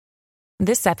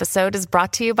This episode is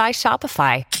brought to you by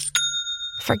Shopify.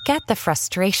 Forget the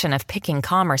frustration of picking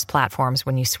commerce platforms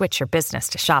when you switch your business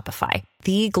to Shopify,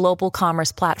 the global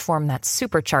commerce platform that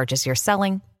supercharges your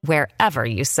selling wherever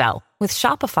you sell. With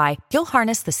Shopify, you'll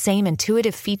harness the same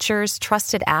intuitive features,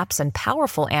 trusted apps, and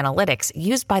powerful analytics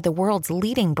used by the world's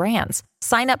leading brands.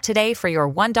 Sign up today for your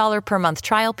 $1 per month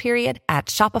trial period at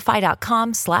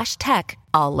shopify.com/tech,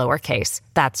 all lowercase.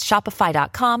 That's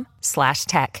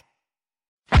shopify.com/tech.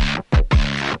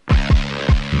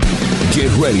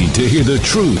 Get ready to hear the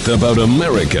truth about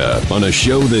America on a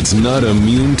show that's not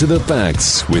immune to the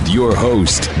facts with your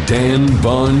host, Dan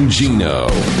Bongino. All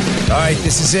right,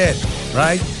 this is it,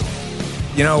 right?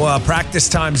 You know, practice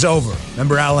time's over.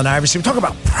 Remember Allen Iverson? We talk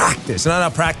about practice. No,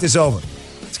 practice over.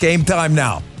 It's game time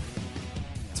now.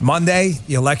 It's Monday.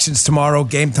 The election's tomorrow.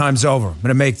 Game time's over. I'm going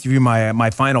to make you my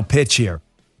final pitch here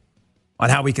on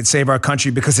how we can save our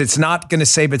country, because it's not going to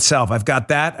save itself. I've got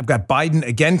that. I've got Biden,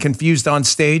 again, confused on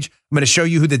stage. I'm going to show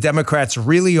you who the Democrats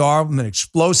really are. An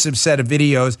explosive set of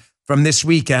videos from this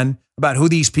weekend about who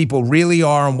these people really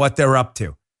are and what they're up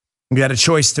to. We got a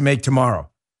choice to make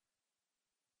tomorrow.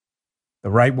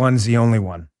 The right one's the only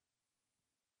one.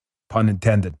 Pun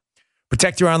intended.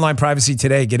 Protect your online privacy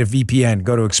today. Get a VPN.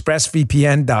 Go to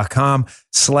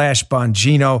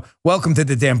expressvpn.com/Bongino. Welcome to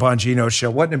the Dan Bongino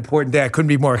Show. What an important day. I couldn't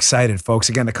be more excited, folks.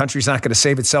 Again, the country's not going to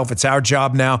save itself. It's our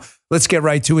job now. Let's get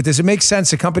right to it. Does it make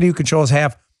sense? A company who controls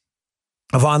half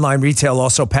of online retail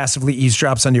also passively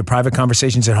eavesdrops on your private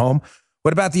conversations at home?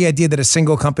 What about the idea that a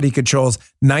single company controls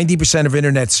 90% of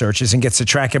internet searches and gets to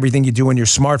track everything you do on your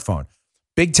smartphone?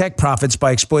 Big tech profits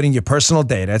by exploiting your personal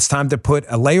data. It's time to put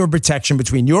a layer of protection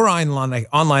between your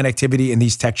online activity and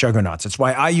these tech juggernauts. That's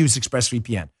why I use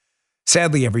ExpressVPN.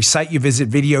 Sadly, every site you visit,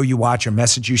 video you watch, or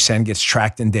message you send gets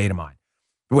tracked and data mined.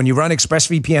 But when you run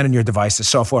ExpressVPN on your device, the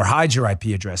software hides your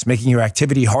IP address, making your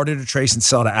activity harder to trace and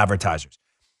sell to advertisers.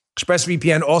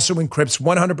 ExpressVPN also encrypts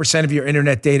 100% of your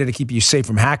internet data to keep you safe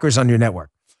from hackers on your network.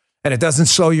 And it doesn't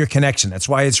slow your connection. That's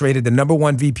why it's rated the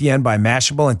 #1 VPN by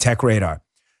Mashable and TechRadar.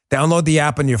 Download the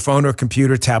app on your phone or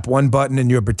computer, tap one button, and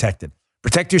you're protected.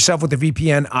 Protect yourself with the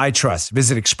VPN I trust.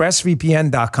 Visit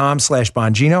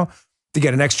expressvpn.com/Bongino to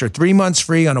get an extra 3 months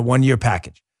free on a 1-year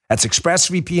package. That's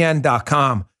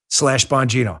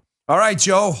expressvpn.com/Bongino. All right,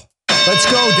 Joe, let's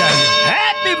go, Daniel.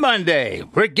 Happy Monday.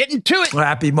 We're getting to it. Well,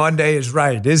 happy Monday is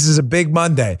right. This is a big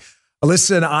Monday.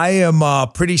 Listen, I am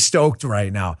pretty stoked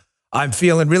right now. I'm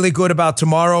feeling really good about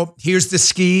tomorrow. Here's the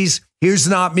skis. Here's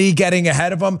not me getting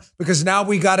ahead of them, because now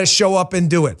we got to show up and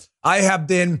do it. I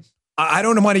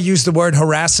don't want to use the word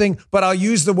harassing, but I'll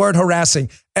use the word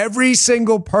harassing. Every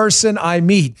single person I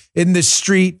meet in the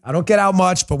street, I don't get out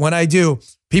much, but when I do,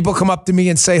 people come up to me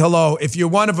and say hello. If you're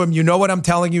one of them, you know what I'm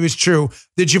telling you is true.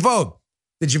 Did you vote?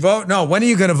 Did you vote? No. When are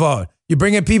you going to vote? You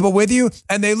bringing people with you?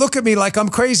 And they look at me like I'm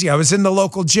crazy. I was in the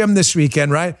local gym this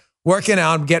weekend, right? Working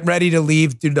out. I'm getting ready to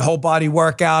leave, do the whole body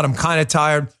workout. I'm kind of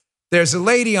tired. There's a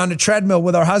lady on the treadmill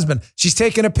with her husband. She's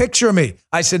taking a picture of me.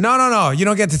 I said, no. You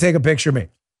don't get to take a picture of me.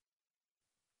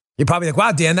 You're probably like,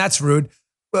 wow, Dan, that's rude.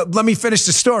 Well, let me finish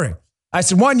the story. I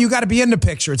said, one, you got to be in the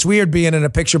picture. It's weird being in a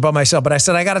picture by myself. But I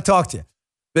said, I got to talk to you.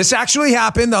 This actually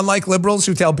happened, unlike liberals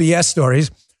who tell BS stories.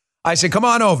 I said, come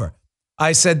on over.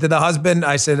 I said to the husband,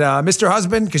 Mr.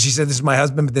 Husband, because she said, this is my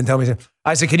husband, but didn't tell me.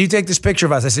 I said, can you take this picture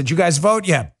of us? I said, you guys vote?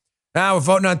 Yeah. Now we're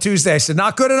voting on Tuesday. I said,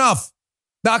 not good enough.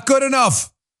 Not good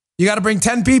enough. You got to bring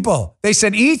 10 people. They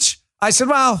said each. I said,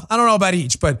 well, I don't know about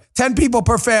each, but 10 people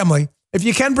per family. If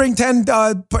you can bring 10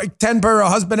 per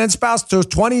husband and spouse, to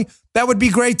 20, that would be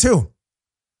great too.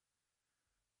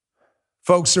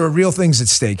 Folks, there are real things at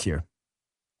stake here.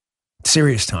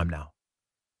 Serious time now.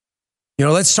 You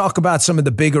know, let's talk about some of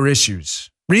the bigger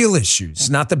issues, real issues,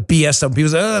 not the BS stuff.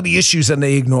 People say, the issues, and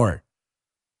they ignore it.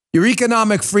 Your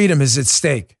economic freedom is at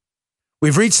stake.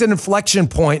 We've reached an inflection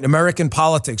point in American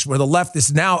politics where the left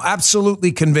is now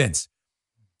absolutely convinced,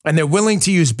 and they're willing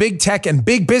to use big tech and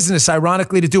big business,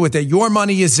 ironically, to do it, that your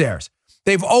money is theirs.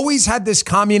 They've always had this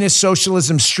communist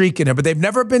socialism streak in it, but they've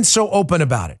never been so open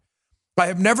about it. I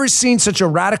have never seen such a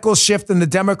radical shift in the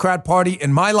Democrat Party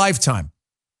in my lifetime.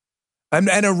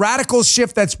 And a radical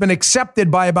shift that's been accepted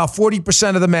by about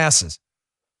 40% of the masses.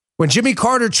 When Jimmy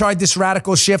Carter tried this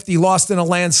radical shift, he lost in a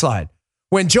landslide.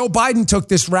 When Joe Biden took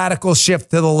this radical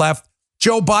shift to the left,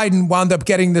 Joe Biden wound up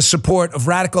getting the support of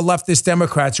radical leftist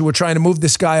Democrats who were trying to move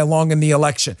this guy along in the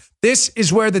election. This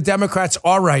is where the Democrats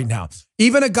are right now.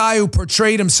 Even a guy who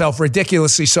portrayed himself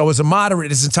ridiculously so as a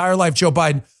moderate his entire life, Joe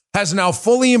Biden, has now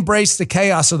fully embraced the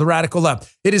chaos of the radical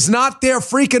left. It is not their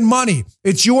freaking money.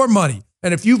 It's your money.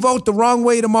 And if you vote the wrong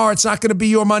way tomorrow, it's not going to be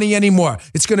your money anymore.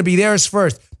 It's going to be theirs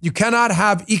first. You cannot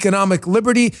have economic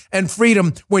liberty and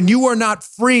freedom when you are not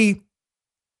free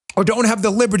or don't have the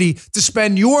liberty to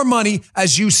spend your money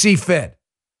as you see fit.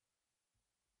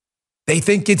 They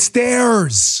think it's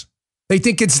theirs. They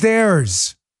think it's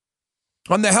theirs.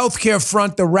 On the healthcare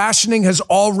front, the rationing has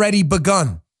already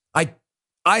begun.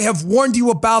 I have warned you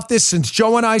about this since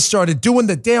Joe and I started doing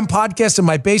the damn podcast in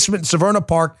my basement in Severna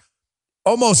Park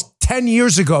almost 10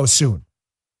 years ago soon.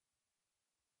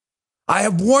 I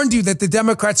have warned you that the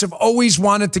Democrats have always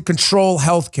wanted to control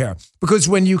healthcare because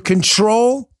when you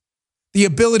control the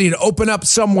ability to open up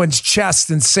someone's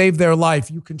chest and save their life,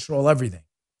 you control everything.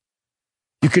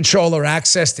 You control their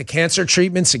access to cancer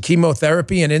treatments and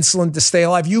chemotherapy and insulin to stay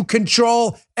alive. You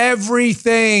control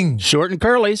everything. Short and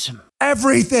curlies.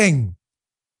 Everything.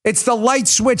 It's the light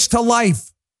switch to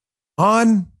life.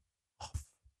 On, off.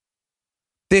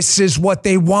 This is what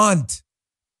they want.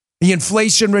 The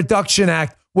Inflation Reduction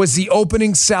Act was the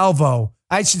opening salvo.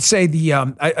 I should say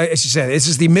this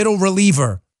is the middle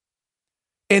reliever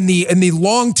in the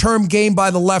long-term game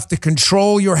by the left to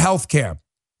control your health care.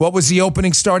 What was the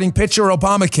opening starting pitcher?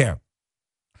 Obamacare.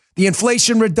 The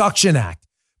Inflation Reduction Act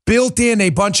built in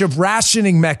a bunch of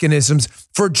rationing mechanisms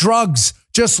for drugs.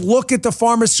 Just look at the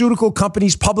pharmaceutical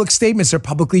companies' public statements. They're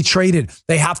publicly traded.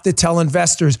 They have to tell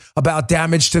investors about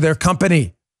damage to their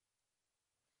company.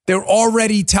 They're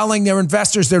already telling their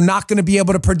investors they're not going to be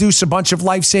able to produce a bunch of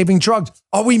life-saving drugs.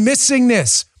 Are we missing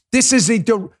this? This is the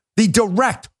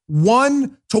direct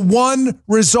one-to-one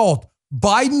result.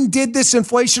 Biden did this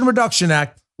Inflation Reduction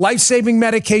Act. Life-saving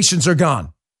medications are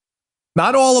gone.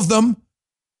 Not all of them.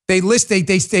 They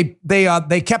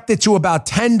kept it to about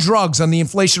 10 drugs on the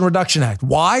Inflation Reduction Act.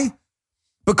 Why?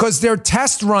 Because they're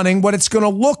test running what it's going to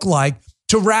look like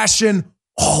to ration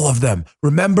all of them.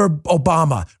 Remember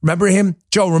Obama? Remember him?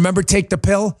 Joe, remember take the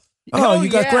pill? Oh, you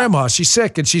got grandma. She's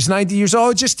sick and she's 90 years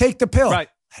old. Just take the pill. Right.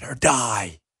 Let her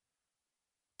die.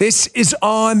 This is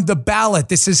on the ballot.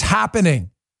 This is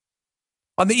happening.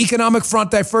 On the economic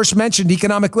front, I first mentioned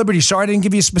economic liberty. Sorry, I didn't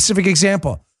give you a specific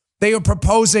example. They are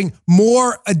proposing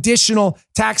more additional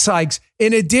tax hikes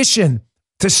in addition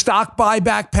to stock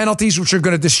buyback penalties, which are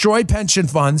going to destroy pension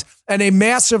funds, and a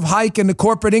massive hike in the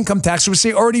corporate income tax, which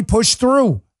they already pushed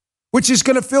through, which is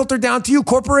going to filter down to you.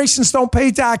 Corporations don't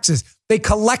pay taxes. They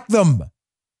collect them.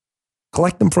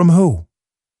 Collect them from who?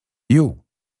 You.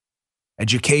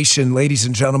 Education, ladies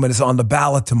and gentlemen, is on the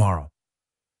ballot tomorrow.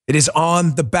 It is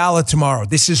on the ballot tomorrow.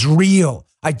 This is real.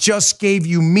 I just gave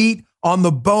you meat on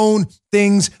the bone,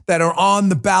 things that are on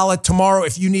the ballot tomorrow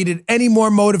if you needed any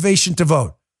more motivation to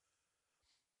vote.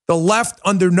 The left,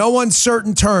 under no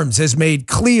uncertain terms, has made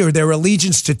clear their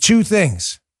allegiance to two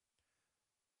things: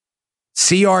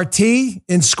 CRT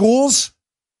in schools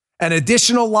and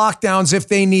additional lockdowns if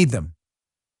they need them.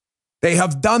 They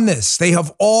have done this. They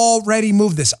have already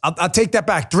moved this. I'll take that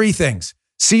back. Three things: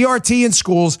 CRT in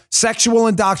schools, sexual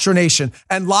indoctrination,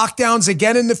 and lockdowns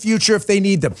again in the future if they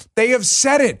need them. They have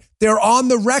said it. They're on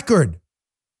the record.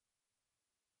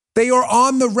 They are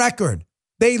on the record.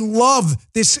 They love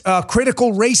this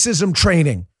critical racism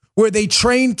training where they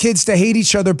train kids to hate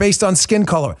each other based on skin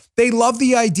color. They love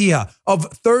the idea of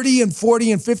 30 and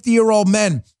 40 and 50-year-old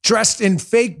men dressed in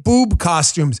fake boob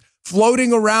costumes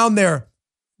floating around their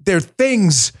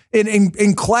things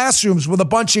in classrooms with a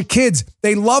bunch of kids.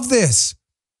 They love this.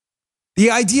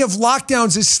 The idea of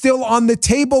lockdowns is still on the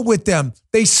table with them.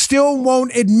 They still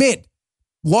won't admit,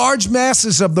 large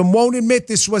masses of them won't admit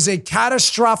this was a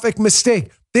catastrophic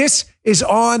mistake. This is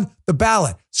on the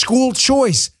ballot. School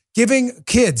choice, giving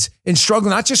kids in struggle,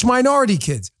 not just minority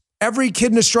kids, every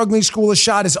kid in a struggling school a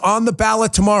shot, is on the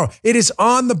ballot tomorrow. It is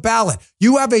on the ballot.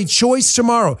 You have a choice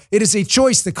tomorrow. It is a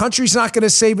choice. The country's not going to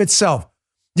save itself.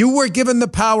 You were given the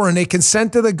power in a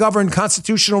consent to the governed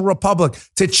constitutional republic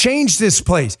to change this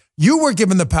place. You were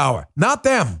given the power, not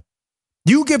them.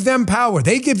 You give them power.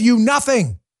 They give you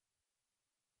nothing.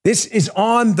 This is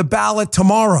on the ballot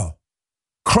tomorrow.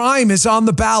 Crime is on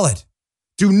the ballot.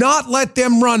 Do not let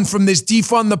them run from this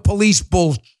defund the police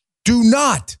bull. Do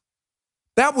not.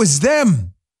 That was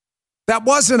them. That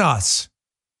wasn't us.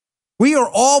 We are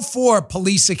all for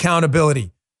police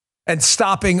accountability and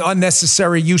stopping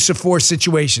unnecessary use of force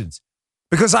situations,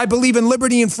 because I believe in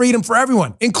liberty and freedom for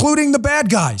everyone, including the bad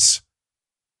guys.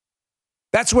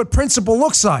 That's what principle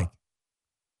looks like.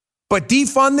 But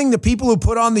defunding the people who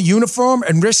put on the uniform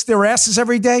and risk their asses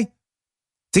every day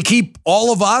to keep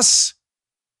all of us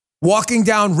walking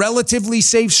down relatively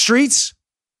safe streets,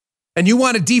 and you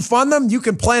want to defund them, you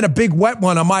can plant a big wet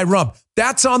one on my rump.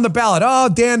 That's on the ballot. Oh,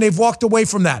 Dan, they've walked away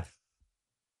from that.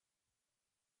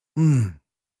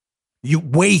 You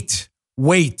wait.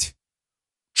 wait.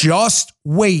 Just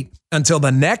wait until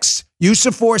the next use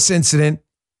of force incident,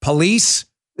 police,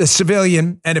 the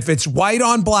civilian, and if it's white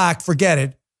on black, forget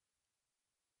it.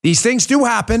 These things do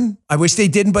happen. I wish they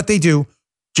didn't, but they do.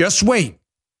 Just wait.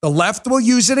 The left will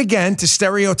use it again to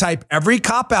stereotype every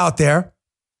cop out there,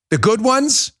 the good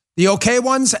ones, the okay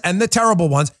ones, and the terrible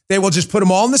ones. They will just put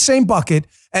them all in the same bucket,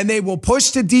 and they will push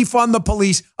to defund the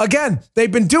police. Again,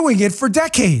 they've been doing it for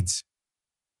decades.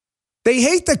 They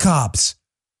hate the cops.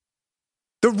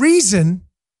 The reason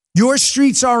your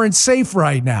streets aren't safe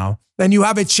right now, and you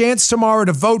have a chance tomorrow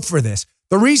to vote for this,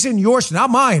 the reason yours, not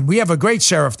mine, we have a great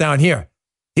sheriff down here.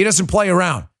 He doesn't play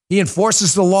around. He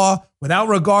enforces the law without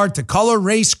regard to color,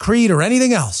 race, creed, or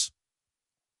anything else.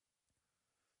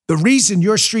 The reason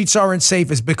your streets aren't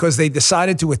safe is because they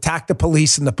decided to attack the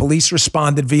police, and the police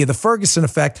responded via the Ferguson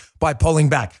effect by pulling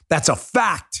back. That's a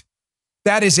fact.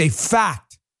 That is a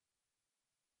fact.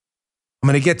 I'm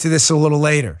going to get to this a little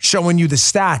later, showing you the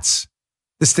stats,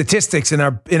 the statistics in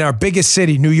our biggest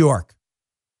city, New York.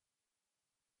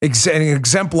 An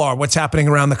exemplar, what's happening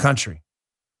around the country.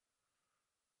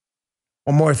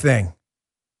 One more thing.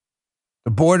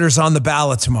 The border's on the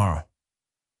ballot tomorrow.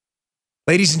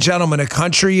 Ladies and gentlemen, a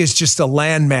country is just a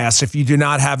landmass if you do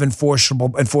not have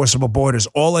enforceable borders.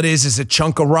 All it is a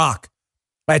chunk of rock.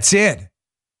 That's it.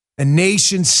 A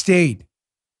nation state.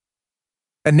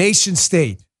 A nation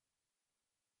state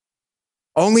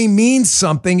only means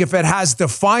something if it has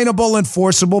definable,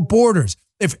 enforceable borders.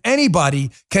 If anybody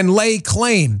can lay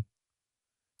claim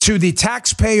to the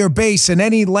taxpayer base in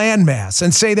any landmass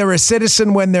and say they're a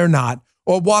citizen when they're not,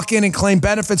 or walk in and claim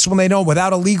benefits when they don't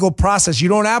without a legal process, you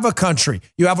don't have a country.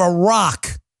 You have a rock.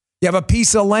 You have a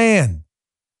piece of land.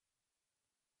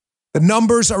 The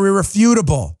numbers are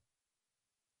irrefutable.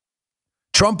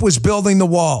 Trump was building the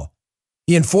wall.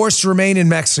 He enforced remain in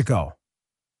Mexico.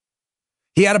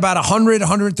 He had about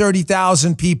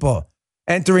 130,000 people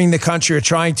entering the country or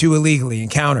trying to illegally,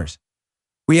 encounters.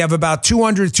 We have about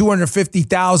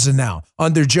 250,000 now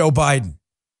under Joe Biden.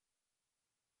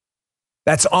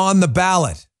 That's on the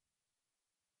ballot.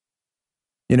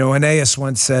 You know, Aeneas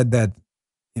once said that,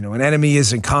 an enemy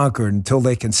isn't conquered until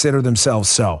they consider themselves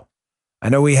so. I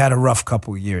know we had a rough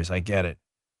couple of years. I get it.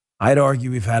 I'd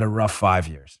argue we've had a rough 5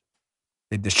 years.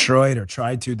 They destroyed or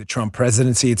tried to the Trump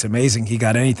presidency. It's amazing he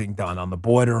got anything done on the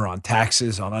border, on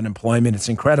taxes, on unemployment. It's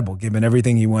incredible given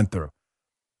everything he went through.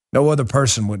 No other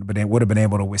person would have been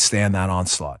able to withstand that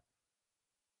onslaught.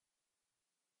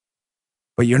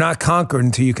 But you're not conquered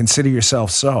until you consider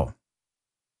yourself so.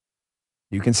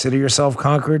 You consider yourself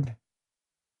conquered?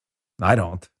 I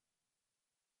don't.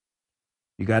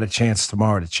 You got a chance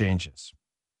tomorrow to change this.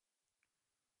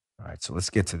 All right, so let's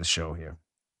get to the show here.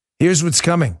 Here's what's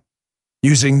coming.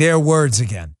 Using their words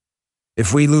again.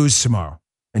 If we lose tomorrow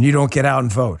and you don't get out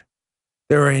and vote,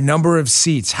 there are a number of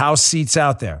seats, House seats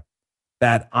out there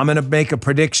that I'm going to make a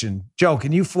prediction. Joe,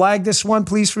 can you flag this one,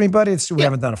 please, for me, buddy? We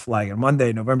haven't done a flag on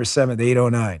Monday, November 7th,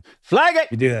 8:09. Flag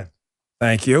it. You do that.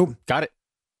 Thank you. Got it.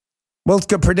 We'll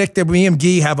predict that me and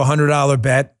Guy have a $100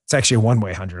 bet. It's actually a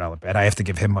one-way $100 bet. I have to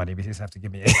give him money, but he doesn't have to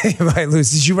give me if I lose.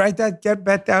 Did you write that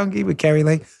bet down, Guy, with Carrie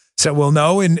Lake? So we'll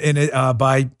know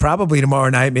by probably tomorrow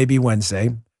night, maybe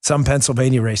Wednesday, some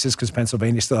Pennsylvania races, because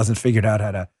Pennsylvania still hasn't figured out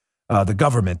how to, the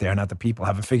government there, not the people,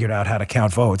 haven't figured out how to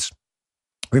count votes.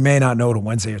 We may not know till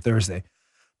Wednesday or Thursday.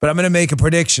 But I'm going to make a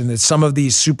prediction that some of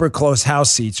these super close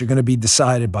House seats are going to be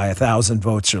decided by 1,000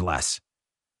 votes or less.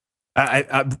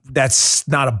 That's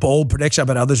not a bold prediction,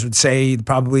 but others would say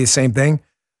probably the same thing.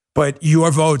 But your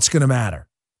vote's going to matter.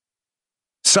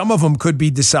 Some of them could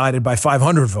be decided by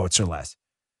 500 votes or less.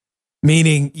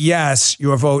 Meaning, yes,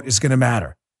 your vote is going to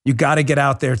matter. You got to get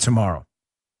out there tomorrow.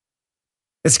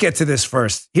 Let's get to this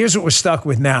first. Here's what we're stuck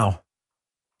with now.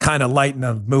 Kind of lighten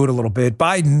the mood a little bit.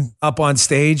 Biden up on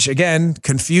stage, again,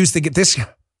 confused to get this. I'm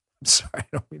sorry.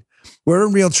 We're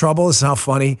in real trouble. It's not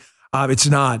funny. It's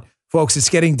not. Folks, it's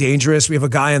getting dangerous. We have a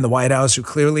guy in the White House who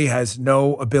clearly has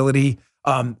no ability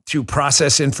to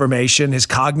process information. His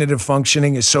cognitive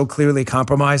functioning is so clearly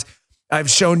compromised. I've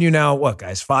shown you now,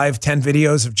 5, 10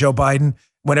 videos of Joe Biden.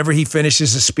 Whenever he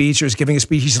finishes a speech or is giving a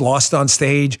speech, he's lost on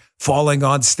stage, falling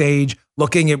on stage,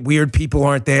 looking at weird people who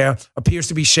aren't there, appears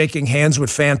to be shaking hands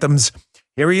with phantoms.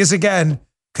 Here he is again,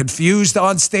 confused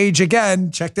on stage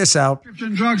again. Check this out.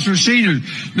 Prescription drugs for seniors,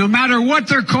 no matter what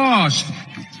their cost,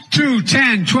 2,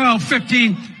 10, 12,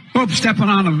 15, stepping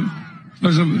on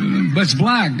them. That's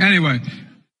black. Anyway.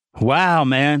 Wow,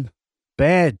 man.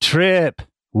 Bad trip.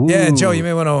 Ooh. Yeah, Joe, you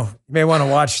may want to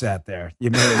watch that there.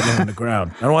 You may get on the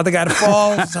ground. I don't want the guy to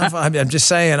fall. I'm just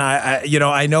saying,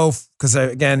 I know, because I,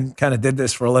 again, kind of did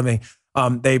this for a living.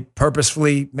 They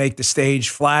purposefully make the stage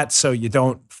flat so you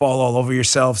don't fall all over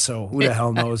yourself. So who the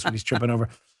hell knows what he's tripping over?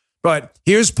 But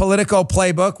here's Politico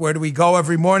Playbook. Where do we go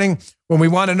every morning when we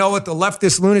want to know what the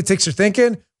leftist lunatics are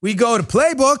thinking? We go to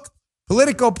Playbook,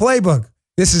 Politico Playbook.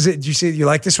 This is it. Did you see it? You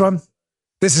like this one?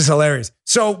 This is hilarious.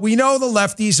 So we know the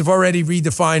lefties have already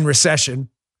redefined recession.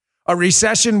 A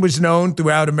recession was known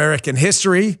throughout American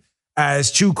history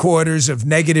as 2 quarters of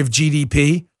negative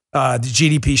GDP, the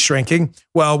GDP shrinking.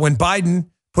 Well, when Biden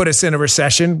put us in a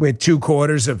recession with 2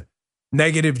 quarters of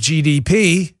negative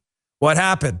GDP, what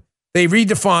happened? They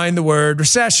redefined the word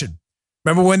recession.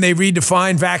 Remember when they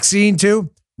redefined vaccine too?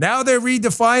 Now they're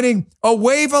redefining a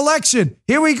wave election.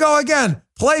 Here we go again.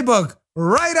 Playbook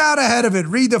right out ahead of it,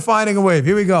 redefining a wave.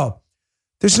 Here we go.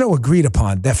 There's no agreed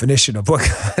upon definition of what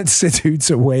constitutes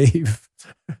a wave.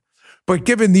 But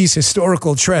given these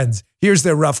historical trends, here's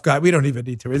their rough guide. We don't even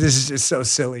need to. This is just so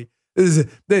silly.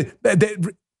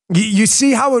 You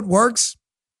see how it works?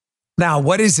 Now,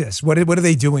 what is this? What are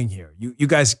they doing here? You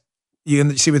guys,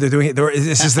 you see what they're doing?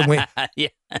 This is the wink. Yeah.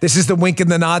 This is the wink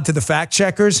and the nod to the fact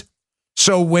checkers.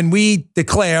 So when we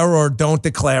declare or don't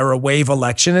declare a wave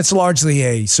election, it's largely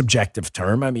a subjective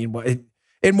term. I mean,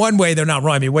 in one way, they're not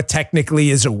wrong. I mean, what technically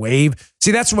is a wave?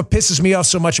 See, that's what pisses me off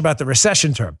so much about the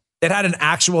recession term. It had an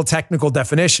actual technical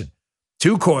definition.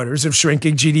 2 quarters of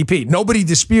shrinking GDP. Nobody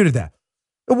disputed that.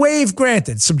 A wave,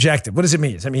 granted, subjective. What does it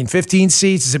mean? Does it mean 15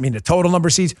 seats? Does it mean the total number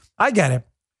of seats? I get it.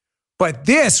 But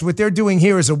this, what they're doing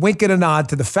here is a wink and a nod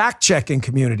to the fact-checking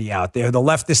community out there, the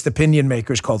leftist opinion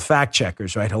makers called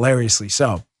fact-checkers, right? Hilariously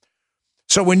so.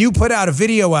 So when you put out a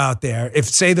video out there, if,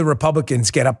 say, the Republicans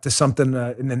get up to something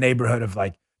in the neighborhood of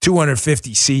like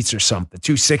 250 seats or something,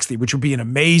 260, which would be an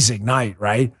amazing night,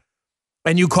 right?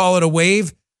 And you call it a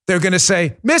wave, they're going to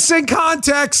say, missing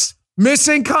context.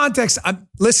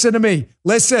 Listen to me.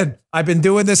 Listen, I've been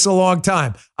doing this a long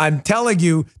time. I'm telling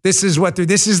you, this is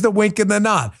the wink and the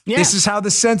nod. Yeah. This is how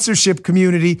the censorship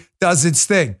community does its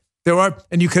thing.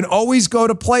 And you can always go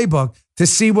to Playbook to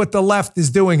see what the left is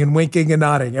doing and winking and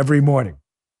nodding every morning.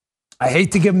 I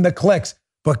hate to give them the clicks,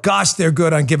 but gosh, they're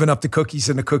good on giving up the cookies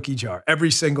in the cookie jar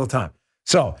every single time.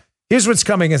 So here's what's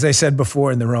coming, as I said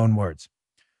before, in their own words.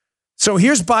 So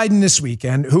here's Biden this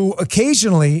weekend, who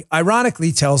occasionally,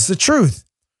 ironically, tells the truth.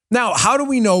 Now, how do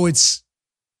we know it's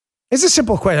a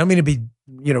simple question. I don't mean to be,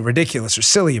 ridiculous or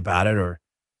silly about it or,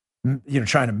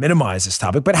 trying to minimize this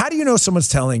topic. But how do you know someone's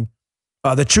telling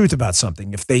the truth about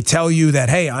something? If they tell you that,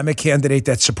 hey, I'm a candidate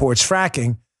that supports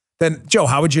fracking, then, Joe,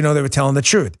 how would you know they were telling the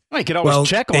truth? Well, you could always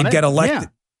check on it. They'd get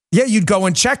elected. Yeah, you'd go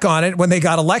and check on it when they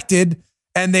got elected.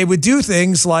 And they would do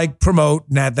things like promote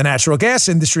the natural gas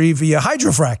industry via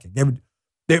hydrofracking.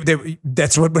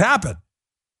 That's what would happen.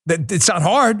 It's not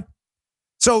hard.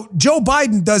 So Joe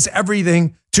Biden does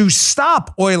everything to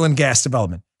stop oil and gas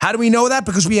development. How do we know that?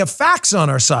 Because we have facts on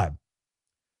our side.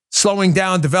 Slowing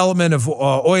down development of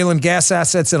oil and gas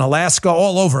assets in Alaska,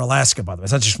 all over Alaska, by the way.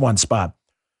 It's not just one spot.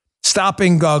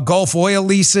 Stopping Gulf oil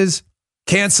leases,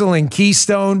 canceling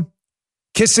Keystone,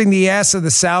 kissing the ass of the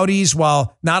Saudis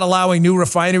while not allowing new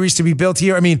refineries to be built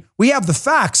here. I mean, we have the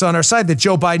facts on our side that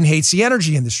Joe Biden hates the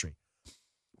energy industry.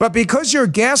 But because your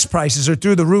gas prices are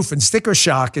through the roof and sticker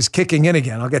shock is kicking in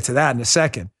again, I'll get to that in a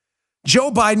second,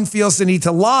 Joe Biden feels the need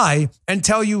to lie and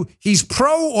tell you he's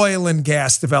pro-oil and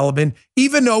gas development,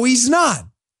 even though he's not.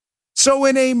 So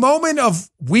in a moment of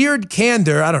weird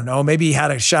candor, I don't know, maybe he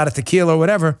had a shot of tequila or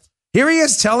whatever, here he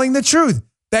is telling the truth.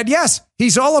 That, yes,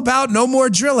 he's all about no more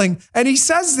drilling. And he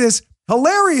says this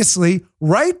hilariously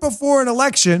right before an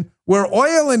election where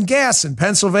oil and gas in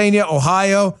Pennsylvania,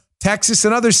 Ohio, Texas,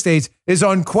 and other states is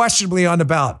unquestionably on the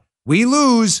ballot. We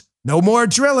lose. No more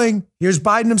drilling. Here's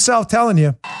Biden himself telling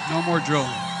you. No more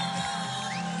drilling.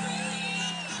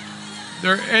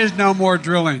 There is no more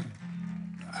drilling.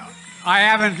 I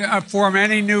haven't formed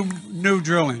any new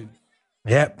drilling.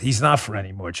 Yeah, he's not for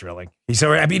any more drilling. He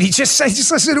just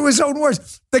listen to his own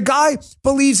words. The guy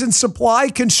believes in supply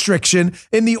constriction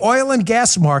in the oil and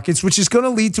gas markets, which is going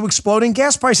to lead to exploding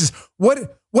gas prices. What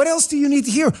else do you need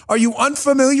to hear? Are you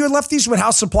unfamiliar, lefties, with how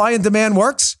supply and demand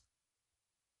works?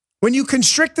 When you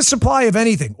constrict the supply of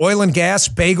anything, oil and gas,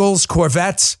 bagels,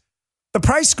 Corvettes, the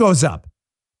price goes up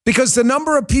because the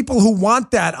number of people who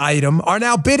want that item are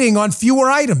now bidding on fewer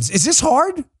items. Is this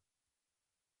hard?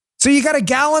 So you got a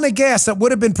gallon of gas that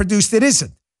would have been produced that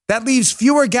isn't. That leaves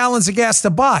fewer gallons of gas to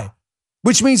buy,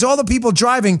 which means all the people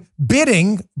driving,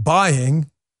 bidding, buying.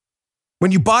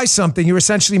 When you buy something, you're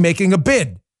essentially making a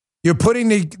bid. You're putting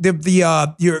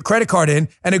your credit card in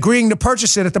and agreeing to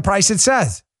purchase it at the price it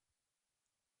says.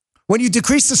 When you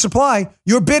decrease the supply,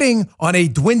 you're bidding on a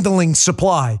dwindling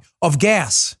supply of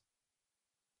gas.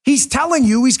 He's telling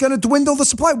you he's going to dwindle the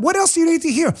supply. What else do you need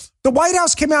to hear? The White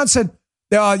House came out and said,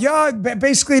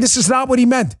 basically, this is not what he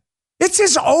meant. It's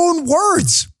his own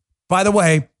words. By the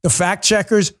way, the fact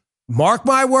checkers, mark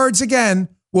my words again,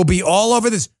 will be all over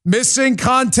this. Missing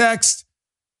context.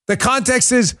 The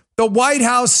context is the White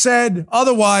House said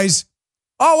otherwise.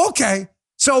 Oh, okay.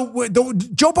 So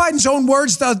Joe Biden's own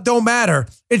words don't matter.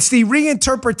 It's the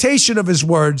reinterpretation of his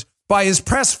words by his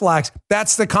press flags.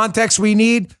 That's the context we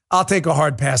need. I'll take a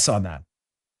hard pass on that.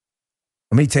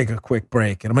 Let me take a quick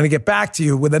break, and I'm going to get back to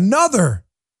you with another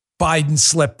Biden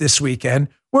slip this weekend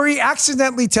where he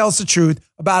accidentally tells the truth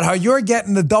about how you're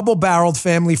getting the double-barreled,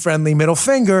 family-friendly middle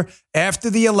finger after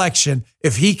the election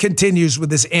if he continues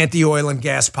with his anti-oil and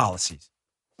gas policies.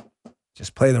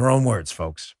 Just play their own words,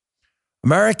 folks.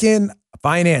 American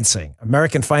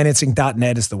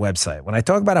Financing.net is the website. When I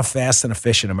talk about how fast and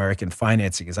efficient American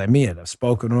financing is, I mean it. I've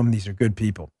spoken to them. These are good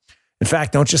people. In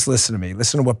fact, don't just listen to me.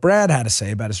 Listen to what Brad had to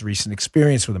say about his recent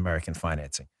experience with American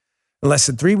financing. In less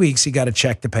than 3 weeks, he got a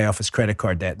check to pay off his credit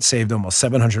card debt and saved almost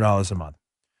 $700 a month.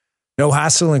 No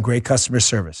hassle and great customer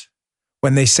service.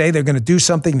 When they say they're going to do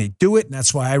something, they do it, and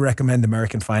that's why I recommend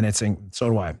American financing. So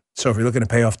do I. So if you're looking to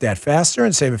pay off debt faster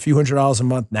and save a few $100s a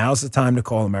month, now's the time to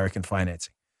call American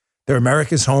Financing. They're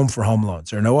America's home for home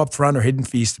loans. There are no upfront or hidden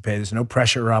fees to pay. There's no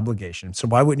pressure or obligation. So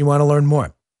why wouldn't you want to learn more?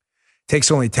 It takes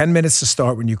only 10 minutes to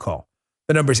start when you call.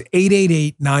 The number is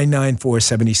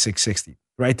 888-994-7660.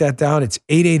 Write that down. It's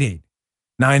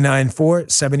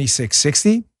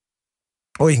 888-994-7660.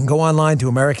 Or you can go online to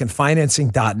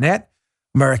AmericanFinancing.net,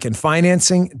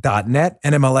 AmericanFinancing.net,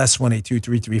 NMLS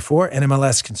 182334,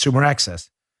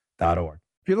 NMLSConsumerAccess.org.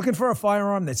 If you're looking for a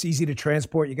firearm that's easy to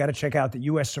transport, you got to check out the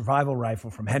U.S. Survival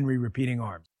Rifle from Henry Repeating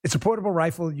Arms. It's a portable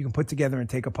rifle you can put together and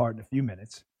take apart in a few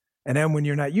minutes. And then when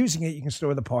you're not using it, you can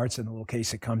store the parts in the little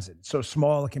case it comes in. It's so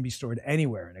small, it can be stored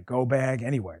anywhere, in a go bag,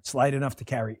 anywhere. It's light enough to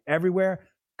carry everywhere.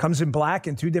 Comes in black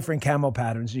and 2 different camo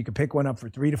patterns. You can pick one up for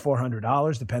 $300 to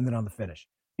 $400, depending on the finish.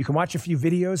 You can watch a few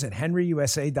videos at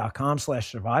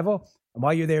henryusa.com/survival. And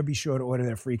while you're there, be sure to order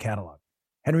their free catalog.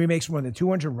 Henry makes more than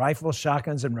 200 rifles,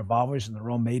 shotguns, and revolvers, and they're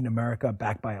all made in America,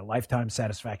 backed by a lifetime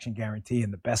satisfaction guarantee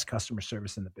and the best customer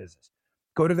service in the business.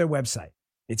 Go to their website.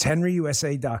 It's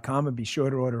henryusa.com, and be sure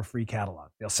to order a free catalog.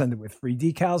 They'll send it with free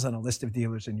decals and a list of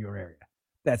dealers in your area.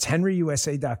 That's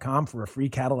henryusa.com for a free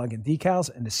catalog and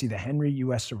decals and to see the Henry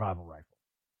U.S. Survival Rifle.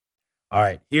 All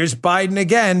right, here's Biden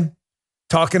again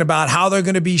talking about how they're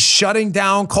going to be shutting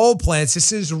down coal plants.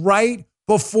 This is right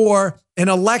before an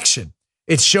election.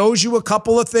 It shows you a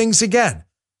couple of things again.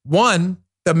 One,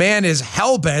 the man is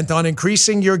hell-bent on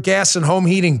increasing your gas and home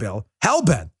heating bill.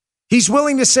 Hell-bent. He's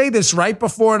willing to say this right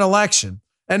before an election.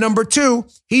 And number two,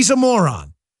 he's a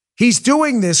moron. He's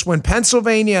doing this when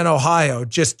Pennsylvania and Ohio,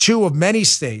 just 2 of many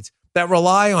states that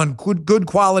rely on good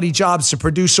quality jobs to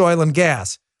produce oil and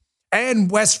gas, and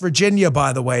West Virginia,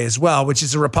 by the way, as well, which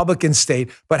is a Republican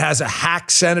state, but has a hack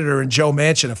senator in Joe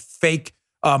Manchin, a fake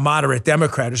moderate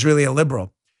Democrat who's really a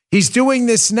liberal. He's doing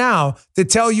this now to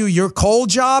tell you your coal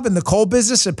job and the coal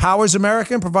business that powers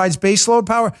America and provides baseload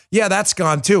power. Yeah, that's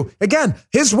gone too. Again,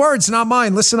 his words, not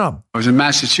mine. Listen up. I was in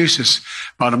Massachusetts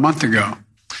about a month ago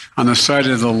on the site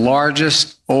of the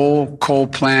largest old coal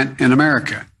plant in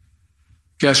America.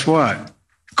 Guess what?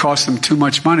 It costs them too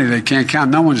much money. They can't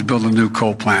count. No one's building new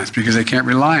coal plants because they can't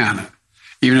rely on it,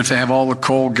 even if they have all the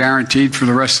coal guaranteed for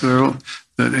the rest of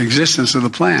the existence of the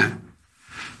plant.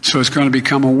 So it's going to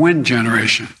become a wind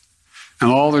generation. And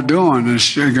all they're doing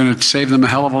is going to save them a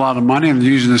hell of a lot of money and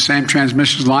using the same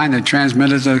transmission line they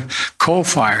transmitted the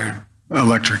coal-fired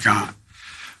electric on.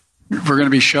 We're going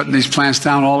to be shutting these plants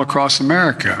down all across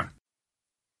America.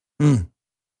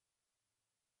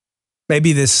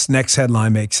 Maybe this next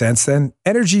headline makes sense then.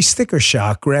 Energy sticker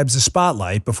shock grabs the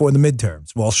spotlight before the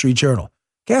midterms. Wall Street Journal.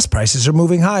 Gas prices are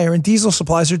moving higher and diesel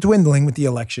supplies are dwindling with the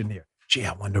election near. Gee,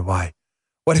 I wonder why.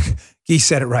 He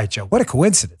said it right, Joe. What a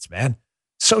coincidence, man.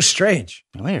 So strange.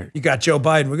 Weird. You got Joe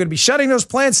Biden. We're going to be shutting those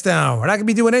plants down. We're not going to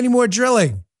be doing any more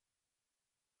drilling.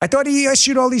 I thought he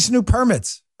issued all these new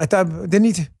permits. I thought,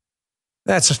 didn't he?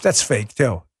 That's fake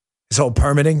too. This whole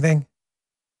permitting thing.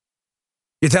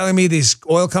 You're telling me these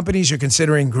oil companies you're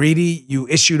considering greedy, you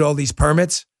issued all these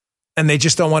permits and they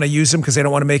just don't want to use them because they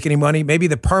don't want to make any money? Maybe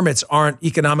the permits aren't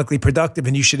economically productive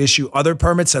and you should issue other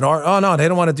permits that are. Oh, no, they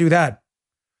don't want to do that.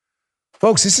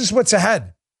 Folks, this is what's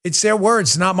ahead. It's their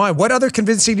words, not mine. What other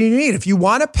convincing do you need? If you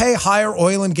want to pay higher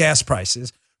oil and gas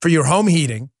prices for your home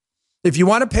heating, if you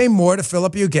want to pay more to fill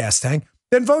up your gas tank,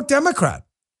 then vote Democrat.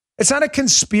 It's not a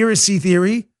conspiracy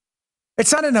theory.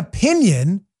 It's not an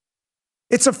opinion.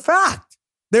 It's a fact.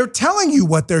 They're telling you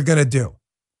what they're going to do.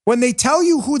 When they tell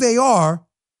you who they are,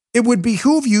 it would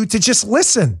behoove you to just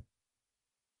listen.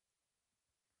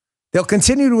 They'll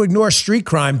continue to ignore street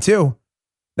crime too.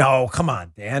 No, come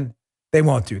on, Dan. They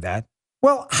won't do that.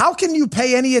 Well, how can you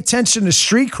pay any attention to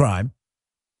street crime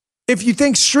if you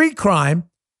think street crime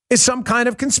is some kind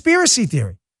of conspiracy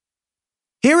theory?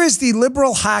 Here is the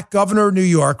liberal hack governor of New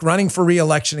York running for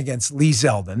re-election against Lee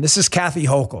Zeldin. This is Kathy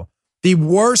Hochul, the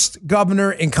worst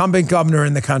incumbent governor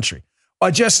in the country.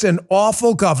 Just an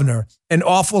awful governor, an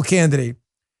awful candidate.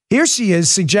 Here she is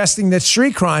suggesting that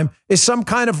street crime is some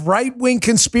kind of right-wing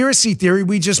conspiracy theory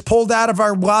we just pulled out of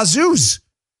our wazoos.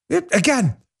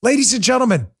 Again, ladies and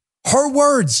gentlemen, her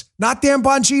words, not Dan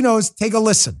Bongino's. Take a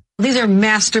listen. These are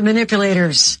master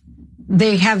manipulators.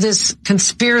 They have this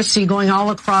conspiracy going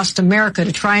all across America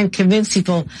to try and convince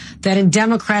people that in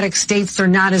democratic states they're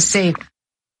not as safe.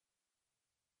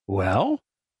 Well,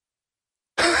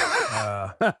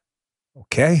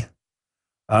 okay.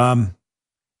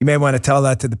 You may want to tell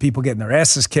that to the people getting their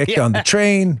asses kicked on the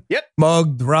train,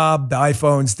 mugged, robbed,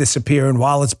 iPhones disappearing,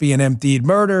 wallets being emptied,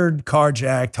 murdered,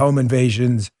 carjacked, home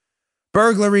invasions,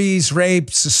 burglaries,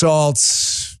 rapes,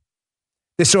 assaults,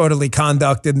 disorderly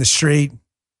conduct in the street.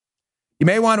 You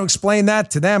may want to explain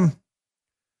that to them.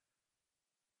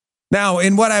 Now,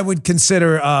 in what I would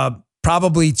consider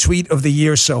probably tweet of the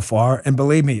year so far, and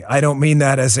believe me, I don't mean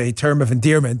that as a term of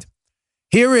endearment.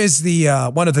 Here is the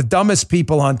one of the dumbest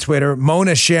people on Twitter,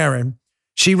 Mona Sharon.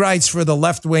 She writes for the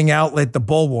left-wing outlet, The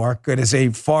Bulwark. It is a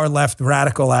far-left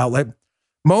radical outlet.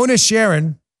 Mona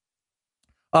Sharon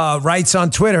writes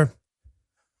on Twitter,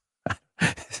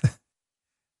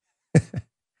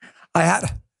 I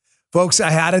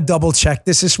had to double check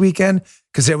this weekend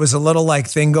because there was a little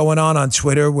thing going on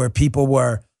Twitter where people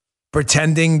were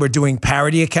pretending we're doing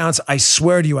parody accounts. I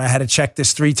swear to you, I had to check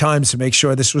this 3 times to make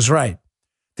sure this was right.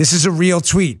 This is a real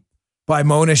tweet by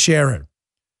Mona Sharon.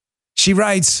 She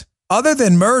writes, other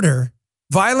than murder,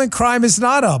 violent crime is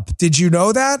not up. Did you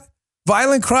know that?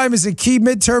 Violent crime is a key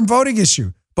midterm voting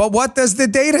issue. But what does the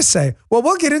data say? Well,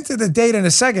 we'll get into the data in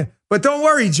a second. But don't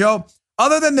worry, Joe.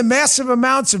 Other than the massive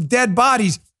amounts of dead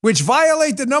bodies, which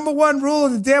violate the number one rule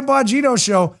of the Dan Bongino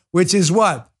show, which is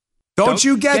what? Don't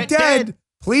you get dead.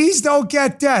 Please don't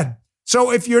get dead.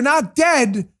 So if you're not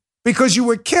dead because you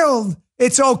were killed,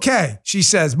 it's okay, she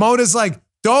says. Mona's like,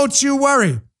 don't you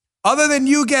worry. Other than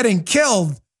you getting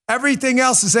killed, everything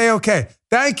else is A-okay.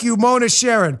 Thank you, Mona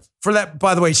Sharon, for that.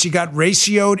 By the way, she got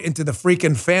ratioed into the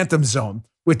freaking phantom zone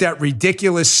with that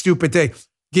ridiculous, stupid take.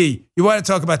 Gee, you want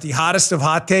to talk about the hottest of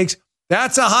hot takes?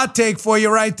 That's a hot take for you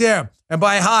right there. And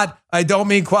by hot, I don't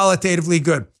mean qualitatively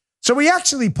good. So we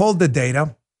actually pulled the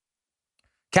data.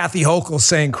 Kathy Hochul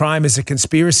saying crime is a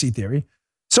conspiracy theory.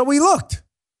 So we looked.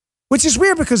 Which is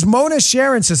weird because Mona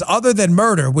Sharon says other than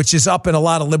murder, which is up in a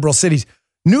lot of liberal cities,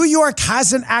 New York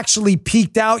hasn't actually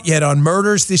peaked out yet on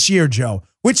murders this year, Joe,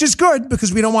 which is good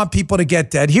because we don't want people to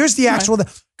get dead. Here's the actual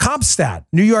CompStat.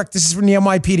 New York, this is from the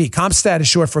NYPD. CompStat is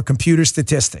short for computer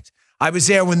statistics. I was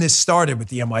there when this started with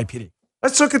the NYPD.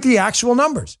 Let's look at the actual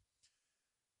numbers.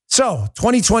 So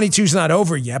 2022 is not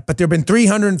over yet, but there have been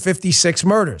 356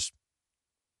 murders.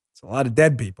 It's a lot of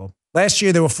dead people. Last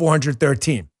year, there were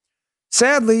 413.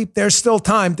 Sadly, there's still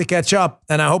time to catch up,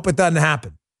 and I hope it doesn't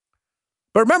happen.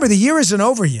 But remember, the year isn't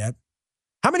over yet.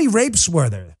 How many rapes were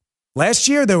there? Last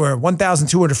year, there were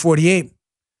 1,248.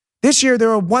 This year, there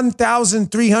were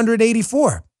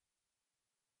 1,384.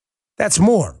 That's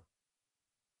more.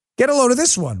 Get a load of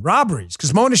this one, robberies,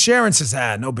 because Mona Sharon says,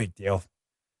 no big deal.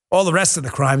 All the rest of the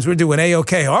crimes, we're doing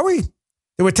A-okay, are we?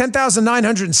 There were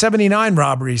 10,979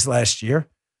 robberies last year.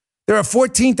 There are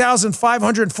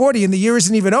 14,540, and the year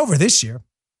isn't even over this year.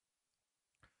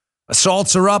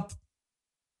 Assaults are up.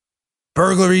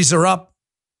 Burglaries are up.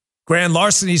 Grand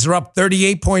larcenies are up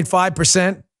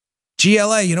 38.5%.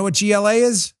 GLA, you know what GLA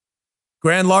is?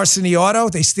 Grand larceny auto.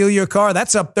 They steal your car.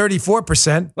 That's up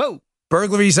 34%. Whoa.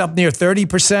 Burglaries up near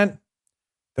 30%.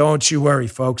 Don't you worry,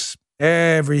 folks.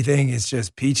 Everything is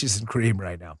just peaches and cream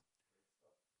right now.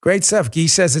 Great stuff. Guy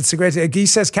says it's a great. Guy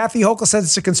says Kathy Hochul says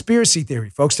it's a conspiracy theory.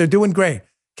 Folks, they're doing great.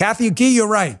 Guy, you're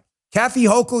right. Kathy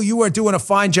Hochul, you are doing a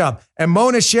fine job. And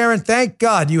Mona Sharon, thank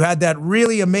God you had that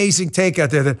really amazing take out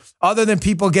there that other than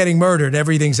people getting murdered,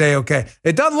 everything's A-okay.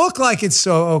 It doesn't look like it's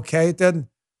so okay. It doesn't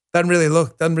really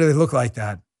look like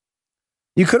that.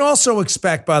 You can also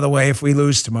expect, by the way, if we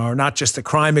lose tomorrow, not just a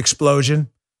crime explosion,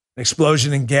 an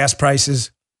explosion in gas prices,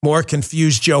 more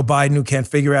confused Joe Biden who can't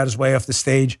figure out his way off the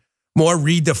stage, more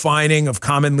redefining of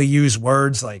commonly used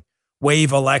words like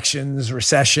wave elections,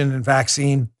 recession, and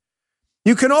vaccine.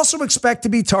 You can also expect to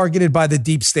be targeted by the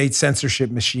deep state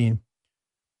censorship machine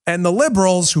and the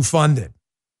liberals who fund it.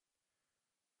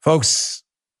 Folks,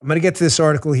 I'm going to get to this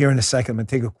article here in a second. I'm going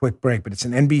to take a quick break, but it's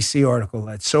an NBC article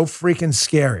that's so freaking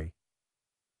scary.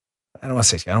 I don't want to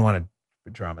say scary. I don't want to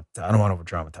over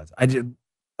dramatize. I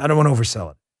don't want to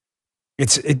oversell it.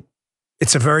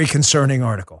 It's a very concerning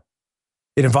article.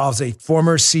 It involves a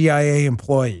former CIA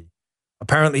employee,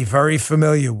 apparently very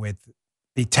familiar with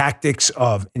the tactics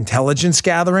of intelligence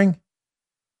gathering,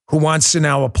 who wants to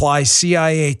now apply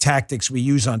CIA tactics we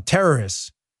use on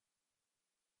terrorists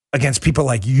against people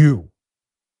like you.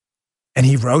 And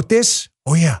he wrote this?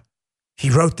 Oh, yeah. He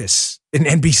wrote this in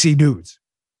NBC News.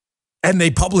 And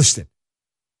they published it.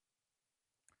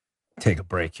 Take a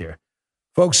break here.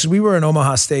 Folks, we were an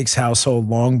Omaha Steaks household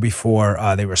long before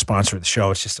they were sponsored the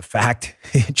show. It's just a fact.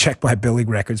 Check my billing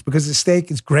records because the steak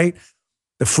is great.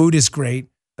 The food is great.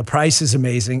 The price is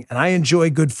amazing. And I enjoy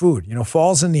good food. You know,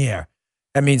 fall's in the air.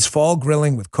 That means fall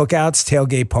grilling with cookouts,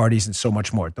 tailgate parties, and so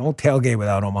much more. Don't tailgate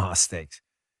without Omaha Steaks.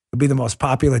 You'll be the most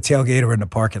popular tailgater in the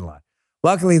parking lot.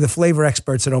 Luckily, the flavor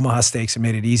experts at Omaha Steaks have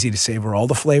made it easy to savor all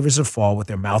the flavors of fall with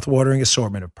their mouth-watering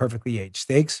assortment of perfectly aged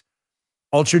steaks,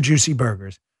 ultra-juicy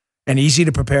burgers, and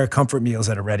easy-to-prepare comfort meals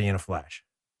that are ready in a flash.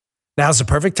 Now's the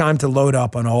perfect time to load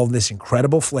up on all this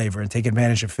incredible flavor and take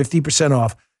advantage of 50%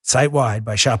 off site-wide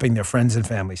by shopping their friends and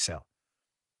family sale.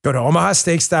 Go to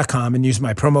omahasteaks.com and use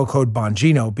my promo code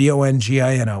Bongino,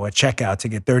 Bongino, at checkout to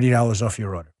get $30 off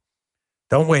your order.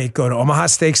 Don't wait. Go to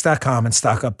omahasteaks.com and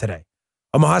stock up today.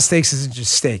 Omaha Steaks isn't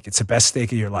just steak. It's the best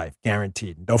steak of your life,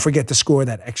 guaranteed. And don't forget to score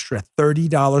that extra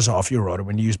 $30 off your order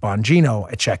when you use Bongino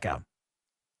at checkout.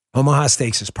 Omaha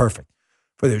Steaks is perfect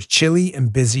for those chilly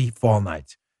and busy fall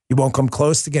nights. You won't come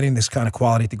close to getting this kind of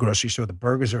quality at the grocery store. The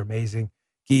burgers are amazing.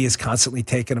 Guy is constantly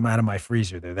taking them out of my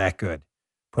freezer. They're that good.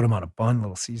 Put them on a bun,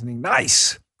 little seasoning.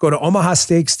 Nice. Go to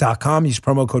omahasteaks.com. Use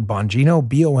promo code Bongino,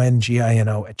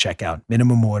 Bongino, at checkout.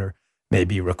 Minimum order may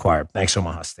be required. Thanks,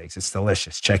 Omaha Steaks. It's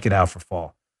delicious. Check it out for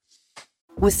fall.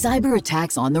 With cyber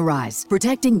attacks on the rise,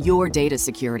 protecting your data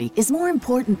security is more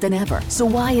important than ever. So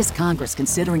why is Congress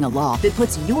considering a law that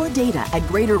puts your data at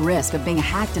greater risk of being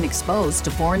hacked and exposed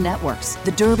to foreign networks?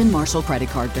 The Durbin-Marshall credit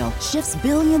card bill shifts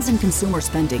billions in consumer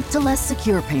spending to less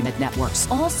secure payment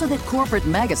networks, all so that corporate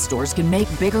mega stores can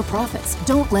make bigger profits.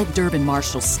 Don't let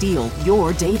Durbin-Marshall steal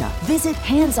your data. Visit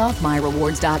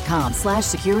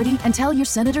handsoffmyrewards.com/security and tell your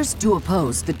senators to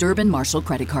oppose the Durbin-Marshall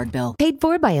credit card bill. Paid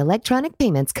for by Electronic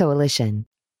Payments Coalition.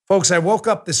 Folks, I woke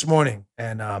up this morning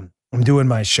and I'm doing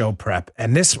my show prep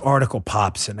and this article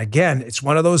pops. And again, it's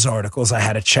one of those articles I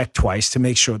had to check twice to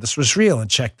make sure this was real and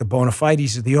check the bona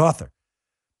fides of the author.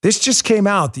 This just came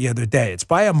out the other day. It's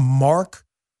by a Mark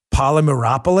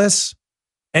Polymeropoulos,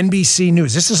 NBC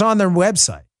News. This is on their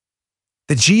website.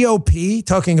 The GOP,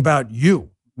 talking about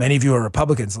you, many of you are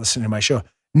Republicans listening to my show,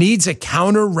 needs a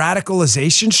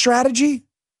counter-radicalization strategy?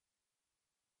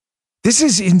 This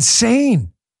is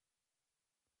insane.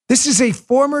 This is a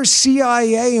former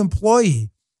CIA employee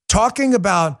talking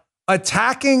about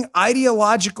attacking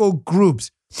ideological groups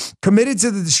committed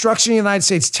to the destruction of the United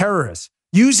States, terrorists,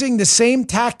 using the same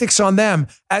tactics on them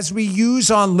as we use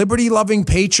on liberty-loving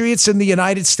patriots in the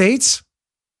United States.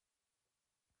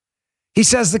 He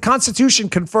says the Constitution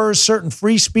confers certain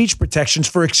free speech protections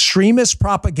for extremist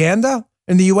propaganda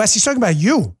in the U.S. He's talking about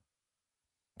you.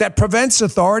 That prevents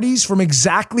authorities from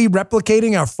exactly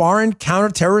replicating our foreign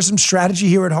counterterrorism strategy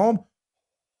here at home.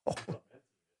 Oh,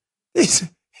 he's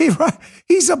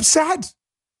upset.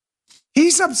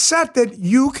 He's upset that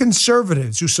you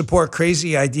conservatives who support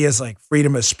crazy ideas like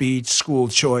freedom of speech, school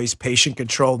choice,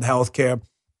 patient-controlled healthcare,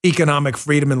 economic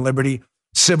freedom and liberty,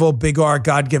 civil, big R,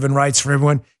 God-given rights for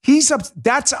everyone.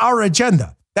 That's our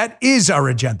agenda. That is our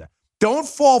agenda. Don't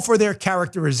fall for their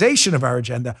characterization of our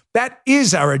agenda. That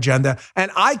is our agenda,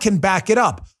 and I can back it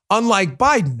up. Unlike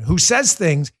Biden, who says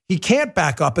things he can't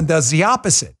back up and does the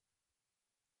opposite.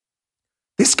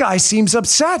 This guy seems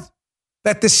upset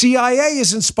that the CIA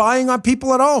isn't spying on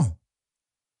people at home.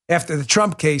 After the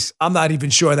Trump case, I'm not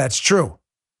even sure that's true.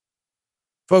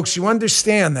 Folks, you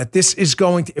understand that this is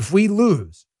going to, if we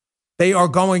lose, they are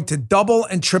going to double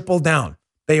and triple down.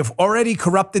 They have already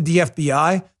corrupted the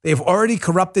FBI. They have already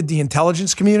corrupted the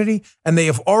intelligence community, and they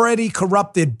have already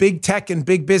corrupted big tech and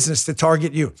big business to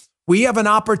target you. We have an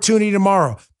opportunity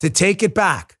tomorrow to take it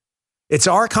back. It's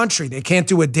our country. They can't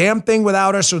do a damn thing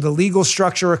without us or the legal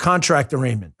structure or contract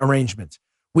arrangements.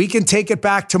 We can take it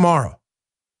back tomorrow.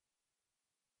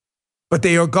 But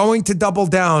they are going to double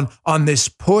down on this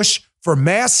push for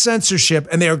mass censorship,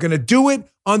 and they are going to do it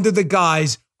under the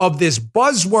guise of this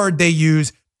buzzword they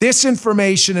use,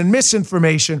 disinformation and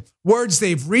misinformation, words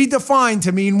they've redefined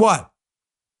to mean what?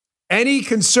 Any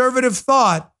conservative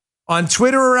thought on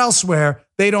Twitter or elsewhere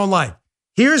they don't like.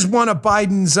 Here's one of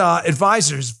Biden's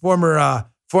advisors, former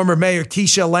former Mayor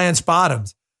Keisha Lance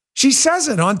Bottoms. She says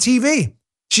it on TV.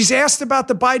 She's asked about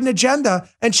the Biden agenda,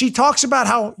 and she talks about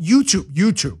how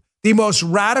YouTube, the most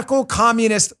radical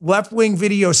communist left-wing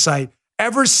video site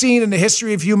ever seen in the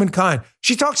history of humankind.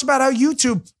 She talks about how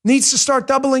YouTube needs to start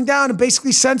doubling down and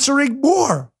basically censoring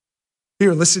more.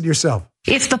 Here, listen to yourself.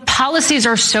 If the policies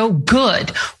are so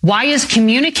good, why is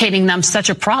communicating them such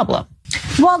a problem?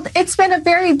 Well, it's been a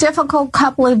very difficult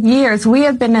couple of years. We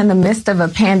have been in the midst of a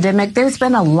pandemic. There's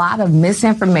been a lot of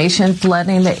misinformation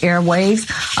flooding the airwaves.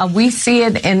 We see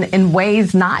it in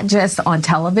ways not just on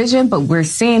television, but we're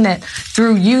seeing it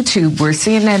through YouTube. We're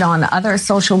seeing it on other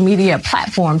social media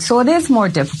platforms. So it is more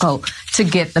difficult to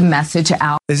get the message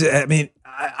out. Do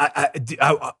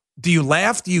you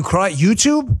laugh? Do you cry?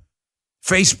 YouTube?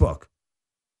 Facebook?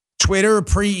 Twitter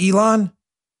pre-Elon?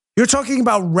 You're talking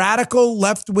about radical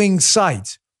left-wing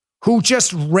sites who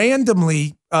just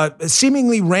randomly,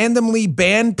 seemingly randomly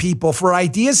ban people for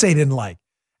ideas they didn't like.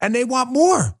 And they want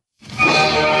more.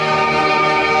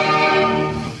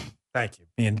 Thank you.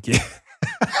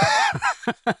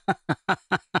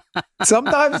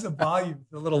 Sometimes the volume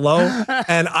is a little low.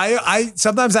 And I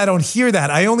sometimes I don't hear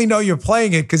that. I only know you're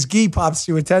playing it because Guy pops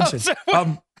to attention.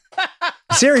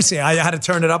 Seriously, I had to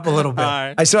turn it up a little bit.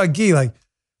 Right. I saw Guy like,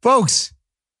 folks,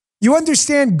 you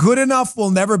understand good enough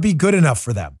will never be good enough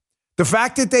for them. The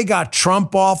fact that they got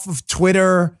Trump off of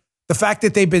Twitter, the fact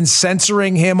that they've been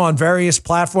censoring him on various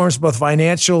platforms, both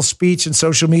financial, speech, and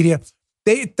social media,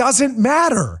 it doesn't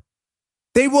matter.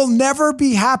 They will never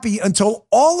be happy until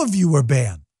all of you are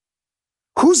banned.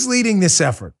 Who's leading this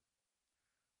effort?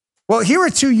 Well, here are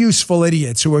two useful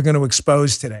idiots who we're going to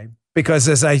expose today because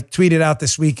as I tweeted out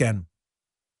this weekend,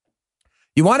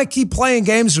 you want to keep playing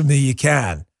games with me, you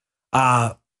can.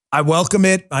 I welcome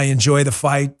it. I enjoy the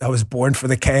fight. I was born for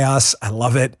the chaos. I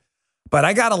love it. But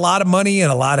I got a lot of money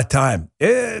and a lot of time.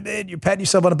 You're patting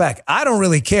yourself on the back. I don't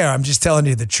really care. I'm just telling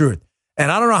you the truth. And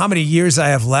I don't know how many years I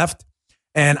have left.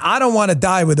 And I don't want to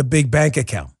die with a big bank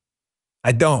account.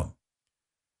 I don't.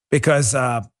 Because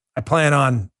I plan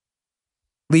on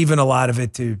leaving a lot of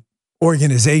it to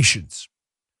organizations.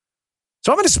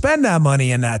 So I'm going to spend that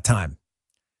money in that time.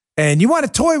 And you want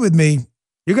to toy with me,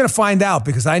 you're going to find out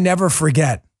because I never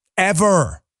forget.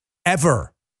 Ever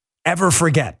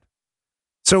forget.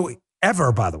 So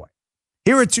ever, by the way.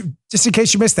 Here are two, just in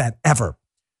case you missed that, ever.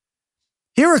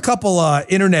 Here are a couple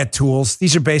internet tools.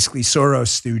 These are basically Soros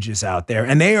stooges out there,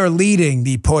 and they are leading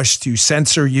the push to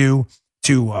censor you,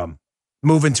 to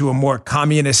move into a more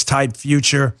communist type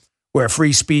future where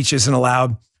free speech isn't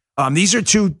allowed. These are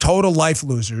two total life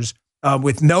losers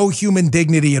with no human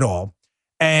dignity at all,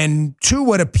 and two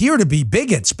what appear to be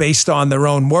bigots based on their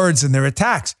own words and their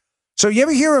attacks. So you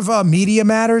ever hear of Media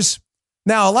Matters?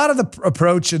 Now, a lot of the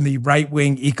approach in the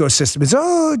right-wing ecosystem is,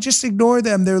 just ignore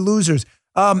them. They're losers.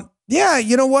 Yeah,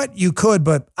 you know what? You could,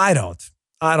 but I don't.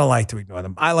 I don't like to ignore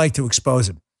them. I like to expose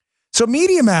them. So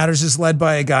Media Matters is led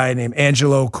by a guy named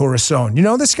Angelo Corazon. You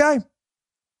know this guy?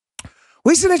 Well,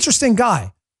 he's an interesting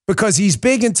guy because he's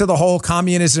big into the whole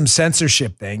communism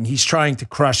censorship thing. He's trying to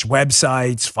crush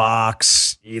websites,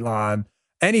 Fox, Elon,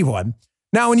 anyone.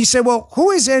 Now, when you say, well,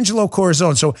 who is Angelo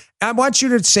Corazon? So I want you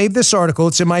to save this article.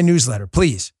 It's in my newsletter,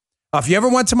 please. If you ever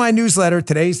went to my newsletter,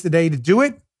 today's the day to do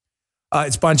it.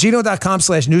 It's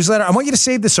bongino.com/newsletter. I want you to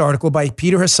save this article by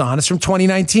Peter Hassan. It's from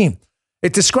 2019.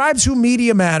 It describes who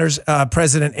Media Matters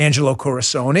President Angelo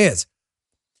Corazon is.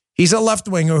 He's a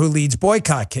left-winger who leads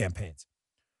boycott campaigns.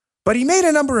 But he made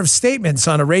a number of statements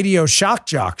on a radio shock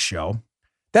jock show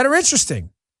that are interesting.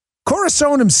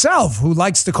 Corazon himself, who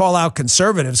likes to call out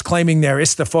conservatives claiming they're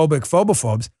istophobic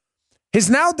phobophobes, his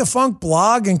now defunct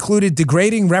blog included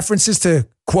degrading references to,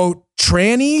 quote,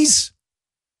 trannies,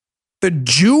 the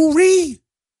Jewry,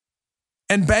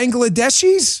 and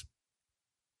Bangladeshis,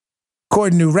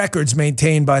 according to records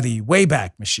maintained by the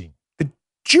Wayback Machine. The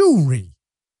Jewry.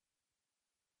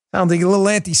 Sounds like a little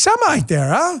anti-Semite there,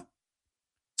 huh?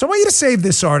 So I want you to save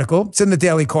this article. It's in the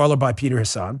Daily Caller by Peter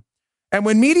Hassan. And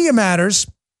when Media Matters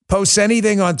posts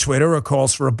anything on Twitter or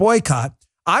calls for a boycott,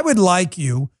 I would like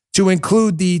you to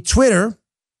include the Twitter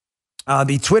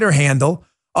handle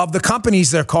of the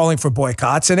companies they're calling for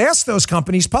boycotts and ask those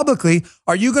companies publicly,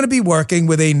 are you going to be working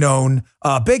with a known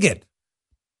bigot?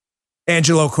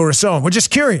 Angelo Corazon. We're just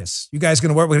curious. You guys going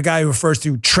to work with a guy who refers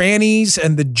to trannies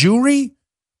and the Jewry?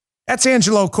 That's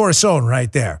Angelo Corazon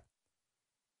right there.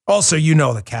 Also, you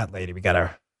know the cat lady. We got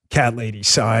our cat lady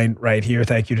sign right here.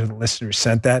 Thank you to the listener who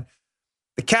sent that.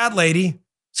 The cat lady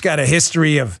has got a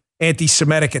history of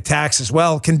anti-Semitic attacks as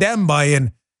well, condemned by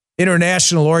an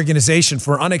international organization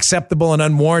for unacceptable and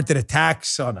unwarranted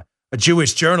attacks on a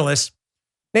Jewish journalist.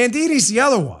 Nandini's the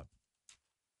other one.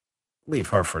 leave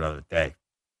her for another day.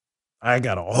 I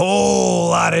got a whole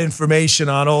lot of information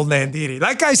on old Nandini.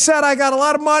 Like I said, I got a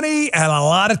lot of money and a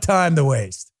lot of time to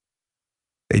waste.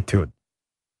 Stay tuned.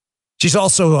 She's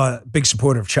also a big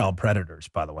supporter of child predators,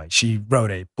 by the way. She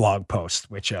wrote a blog post,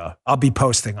 which I'll be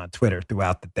posting on Twitter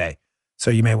throughout the day.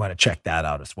 So you may want to check that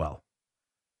out as well.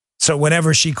 So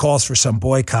whenever she calls for some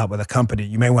boycott with a company,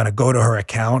 you may want to go to her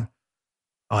account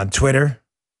on Twitter,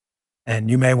 and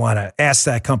you may want to ask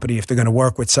that company if they're going to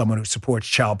work with someone who supports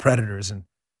child predators and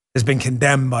has been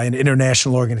condemned by an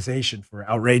international organization for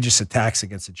outrageous attacks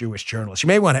against a Jewish journalist. You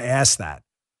may want to ask that.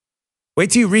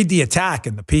 Wait till you read the attack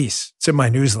in the piece. It's in my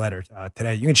newsletter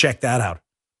today. You can check that out.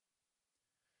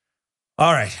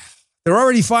 All right. They're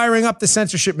already firing up the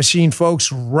censorship machine,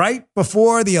 folks, right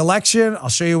before the election. I'll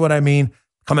show you what I mean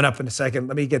coming up in a second.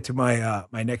 Let me get to my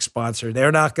next sponsor.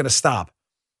 They're not going to stop.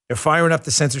 They're firing up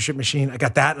the censorship machine. I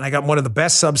got that, and I got one of the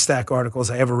best Substack articles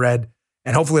I ever read.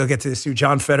 And hopefully I'll get to this too.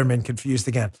 John Fetterman, confused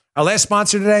again. Our last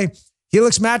sponsor today,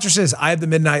 Helix Mattresses. I have the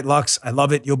Midnight Lux. I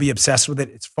love it. You'll be obsessed with it.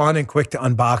 It's fun and quick to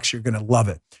unbox. You're going to love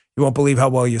it. You won't believe how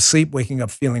well you sleep, waking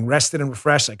up feeling rested and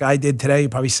refreshed like I did today. You're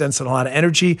probably sensing a lot of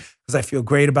energy because I feel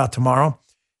great about tomorrow.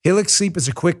 Helix Sleep is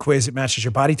a quick quiz. It matches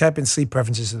your body type and sleep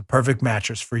preferences to the perfect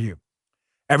mattress for you.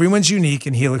 Everyone's unique,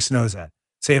 and Helix knows that.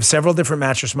 So you have several different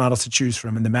mattress models to choose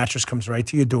from, and the mattress comes right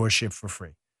to your door, shipped for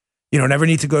free. You don't ever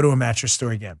need to go to a mattress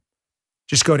store again.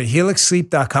 Just go to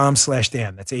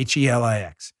helixsleep.com/Dan. That's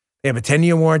HELIX. They have a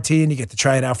 10-year warranty, and you get to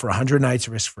try it out for 100 nights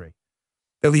risk-free.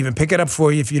 They'll even pick it up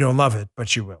for you if you don't love it,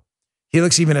 but you will.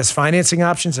 Helix even has financing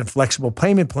options and flexible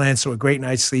payment plans, so a great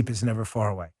night's sleep is never far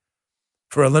away.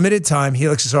 For a limited time,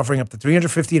 Helix is offering up to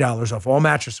 $350 off all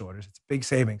mattress orders. It's a big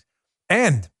savings.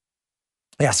 And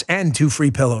 2 free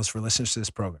pillows for listeners to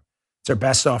this program. It's our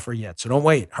best offer yet, so don't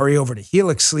wait. Hurry over to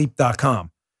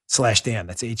helixsleep.com/Dan.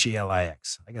 That's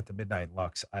HELIX. I got the Midnight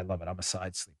Lux. I love it. I'm a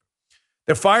side sleeper.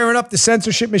 They're firing up the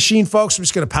censorship machine, folks. I'm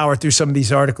just going to power through some of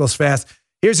these articles fast.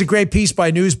 Here's a great piece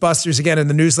by Newsbusters, again, in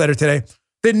the newsletter today.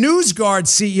 The NewsGuard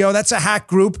CEO, that's a hack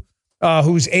group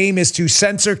whose aim is to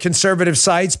censor conservative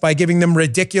sites by giving them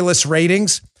ridiculous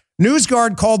ratings.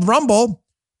 NewsGuard called Rumble,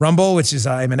 which is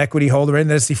I'm an equity holder in,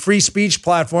 that's the free speech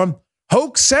platform,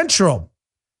 Hoax Central.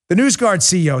 The NewsGuard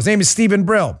CEO, his name is Stephen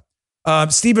Brill.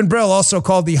 Stephen Brill also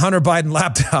called the Hunter Biden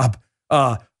laptop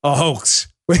a hoax.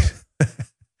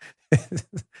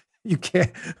 You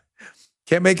can't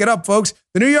make it up, folks.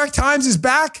 The New York Times is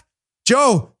back.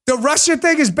 Joe, the Russia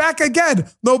thing is back again.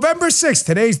 November 6th.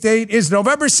 Today's date is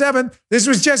November 7th. This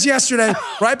was just yesterday,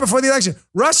 right before the election.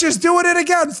 Russia's doing it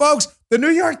again, folks. The New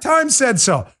York Times said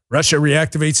so. Russia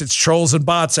reactivates its trolls and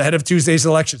bots ahead of Tuesday's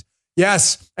elections.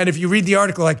 Yes, and if you read the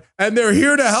article, and they're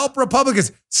here to help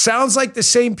Republicans. Sounds like the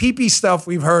same pee-pee stuff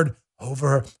we've heard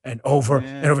over and over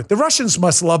and over. The Russians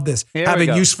must love this,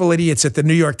 having useful idiots at the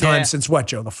New York Times since what,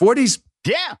 Joe? The 40s?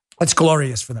 Yeah. That's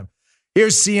glorious for them.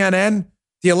 Here's CNN,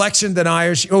 the election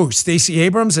deniers. Oh, Stacey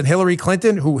Abrams and Hillary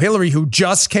Clinton, who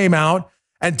just came out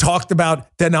and talked about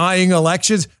denying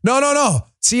elections. No.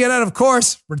 CNN, of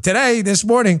course, for today, this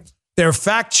morning, their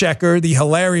fact checker, the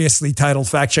hilariously titled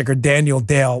fact checker, Daniel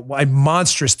Dale, a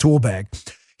monstrous tool bag.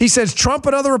 He says Trump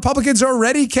and other Republicans are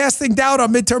already casting doubt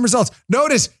on midterm results.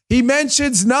 Notice he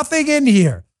mentions nothing in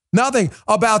here, nothing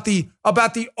about the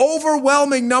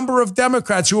overwhelming number of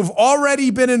Democrats who have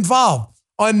already been involved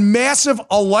on massive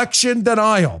election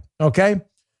denial. Okay,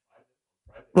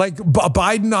 like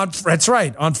Biden on that's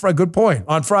right on good point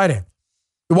on Friday.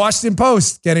 The Washington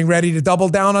Post getting ready to double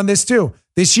down on this too.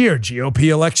 This year, GOP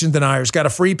election deniers got a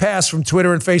free pass from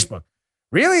Twitter and Facebook.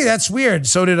 Really? That's weird.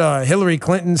 So did Hillary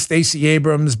Clinton, Stacey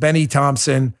Abrams, Benny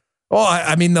Thompson. Oh,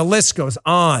 I mean, the list goes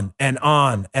on and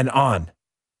on and on.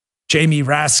 Jamie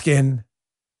Raskin,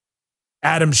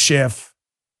 Adam Schiff.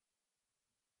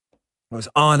 It goes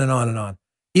on and on and on.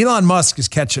 Elon Musk is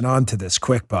catching on to this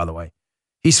quick, by the way.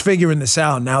 He's figuring this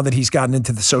out now that he's gotten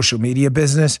into the social media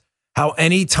business, how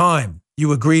anytime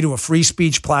you agree to a free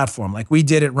speech platform like we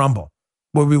did at Rumble,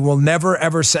 where we will never,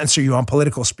 ever censor you on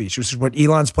political speech, which is what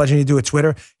Elon's pledging to do at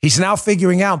Twitter. He's now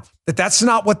figuring out that that's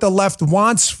not what the left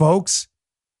wants, folks.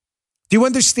 Do you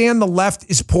understand the left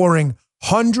is pouring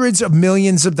hundreds of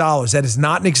millions of dollars, that is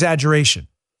not an exaggeration,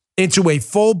 into a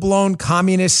full-blown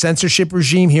communist censorship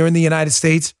regime here in the United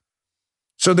States?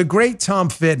 So the great Tom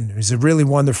Fitton, who's a really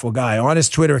wonderful guy, on his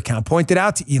Twitter account, pointed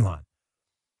out to Elon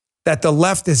that the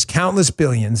left has countless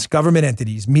billions, government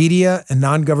entities, media, and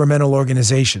non-governmental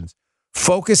organizations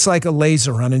focus like a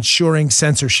laser on ensuring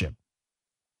censorship.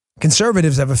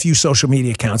 Conservatives have a few social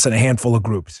media accounts and a handful of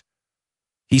groups.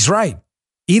 He's right.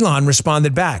 Elon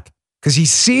responded back because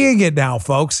he's seeing it now,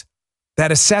 folks. That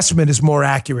assessment is more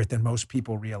accurate than most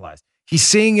people realize. He's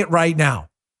seeing it right now.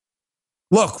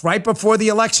 Look, right before the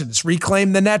election, it's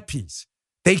Reclaim the Net piece.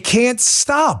 They can't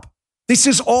stop. This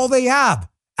is all they have.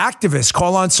 Activists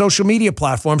call on social media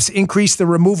platforms to increase the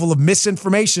removal of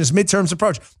misinformation as midterms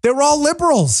approach. They're all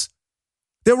liberals.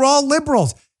 They're all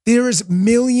liberals. There is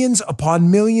millions upon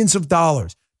millions of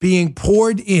dollars being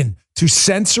poured in to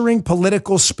censoring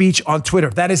political speech on Twitter.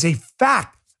 That is a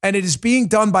fact, and it is being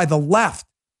done by the left.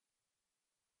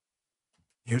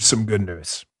 Here's some good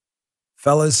news.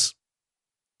 Fellas,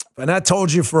 and I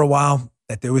told you for a while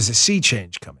that there was a sea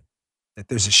change coming, that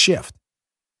there's a shift,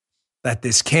 that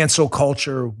this cancel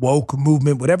culture, woke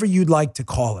movement, whatever you'd like to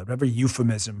call it, whatever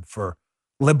euphemism for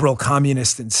liberal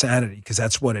communist insanity, because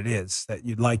that's what it is that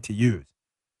you'd like to use,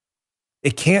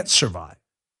 it can't survive.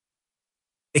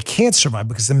 It can't survive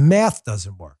because the math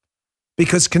doesn't work,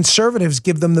 because conservatives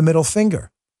give them the middle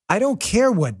finger. I don't care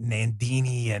what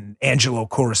Nandini and Angelo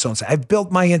Corazon say. I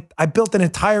built an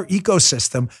entire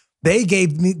ecosystem. They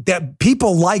gave me that.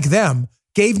 People like them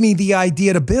gave me the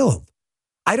idea to build.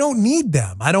 I don't need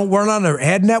them. I don't run on their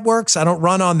ad networks. I don't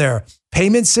run on their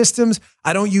payment systems.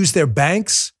 I don't use their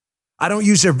banks. I don't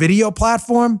use their video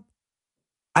platform.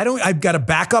 I've got a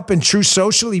backup in True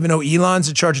Social, even though Elon's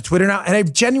in charge of Twitter now. And I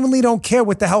genuinely don't care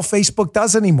what the hell Facebook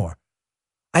does anymore.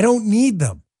 I don't need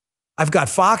them. I've got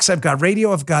Fox, I've got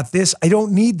radio, I've got this. I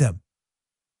don't need them.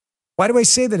 Why do I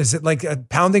say that? Is it like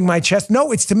pounding my chest?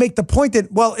 No, it's to make the point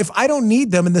that, well, if I don't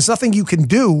need them and there's nothing you can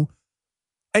do,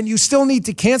 and you still need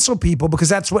to cancel people because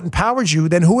that's what empowers you,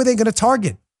 then who are they going to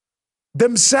target?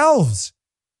 Themselves.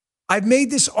 I've made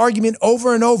this argument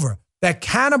over and over that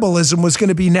cannibalism was going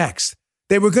to be next.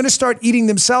 They were going to start eating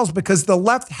themselves because the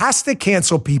left has to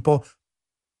cancel people.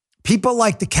 People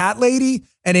like the cat lady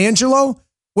and Angelo,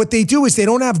 what they do is they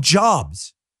don't have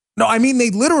jobs. No, I mean, they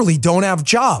literally don't have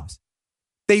jobs.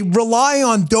 They rely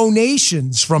on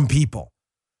donations from people.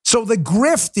 So the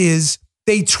grift is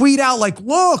they tweet out like,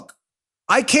 look,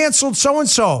 I canceled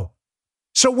so-and-so.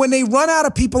 So when they run out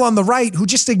of people on the right who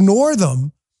just ignore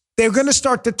them, they're going to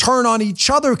start to turn on each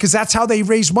other because that's how they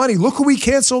raise money. Look who we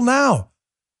cancel now.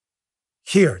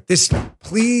 Here,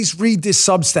 please read this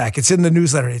Substack. It's in the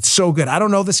newsletter. It's so good. I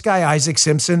don't know this guy, Isaac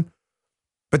Simpson,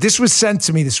 but this was sent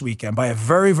to me this weekend by a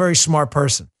very, very smart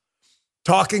person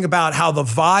talking about how the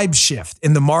vibe shift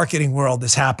in the marketing world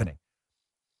is happening.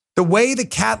 The way the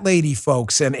cat lady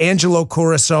folks and Angelo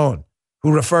Corazon,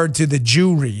 who referred to the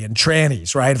Jewry and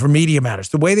trannies, right, for Media Matters,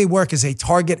 the way they work is they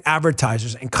target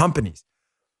advertisers and companies.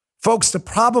 Folks, the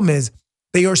problem is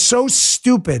they are so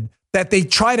stupid that they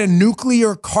try to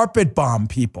nuclear carpet bomb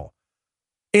people.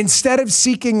 Instead of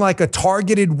seeking like a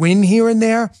targeted win here and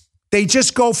there, they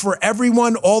just go for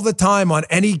everyone all the time on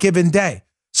any given day.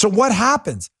 So what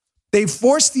happens? They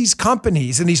force these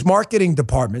companies and these marketing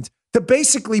departments to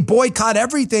basically boycott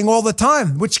everything all the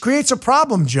time, which creates a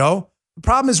problem, Joe. The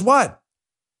problem is what?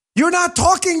 You're not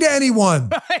talking to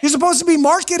anyone. You're supposed to be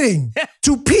marketing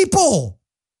to people,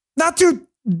 not to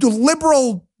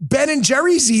liberal Ben and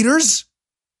Jerry's eaters.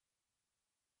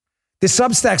 This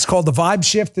Substack's called The Vibe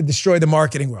Shift to Destroy the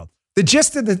Marketing World. The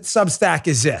gist of the Substack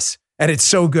is this, and it's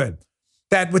so good,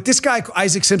 that what this guy,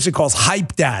 Isaac Simpson, calls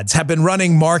hype dads have been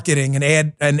running marketing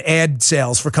and ad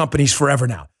sales for companies forever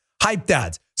now. Hype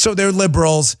dads. So they're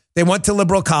liberals. They went to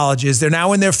liberal colleges. They're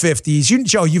now in their 50s.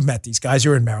 Joe, you've met these guys.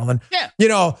 You're in Maryland. Yeah. You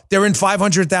know, they're in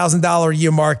 $500,000 a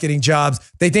year marketing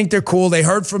jobs. They think they're cool. They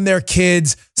heard from their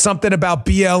kids something about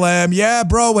BLM. Yeah,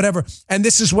 bro, whatever. And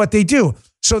this is what they do.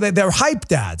 So that they're hype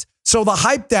dads. So the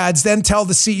hype dads then tell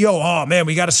the CEO, oh, man,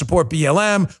 we got to support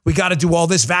BLM. We got to do all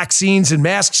this vaccines and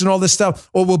masks and all this stuff,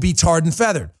 or we'll be tarred and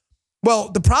feathered. Well,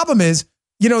 the problem is,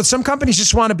 you know, some companies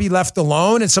just want to be left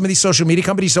alone, and some of these social media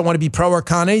companies don't want to be pro or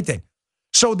con anything.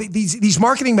 So these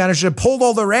marketing managers have pulled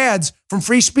all their ads from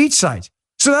free speech sites.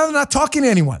 So now they're not talking to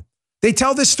anyone. They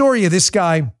tell this story of this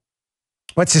guy,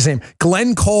 what's his name?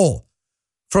 Glenn Cole,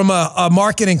 from a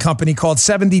marketing company called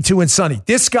 72 and Sunny.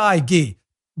 This guy, Guy,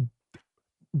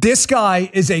 this guy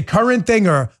is a current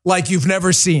thinger like you've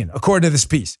never seen, according to this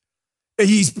piece.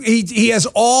 He has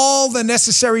all the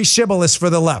necessary shibboleths for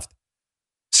the left.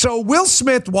 So Will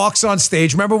Smith walks on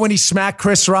stage. Remember when he smacked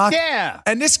Chris Rock? Yeah.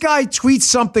 And this guy tweets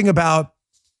something about,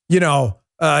 you know,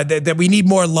 that we need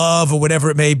more love or whatever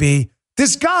it may be.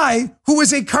 This guy, who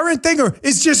is a current thinger,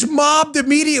 is just mobbed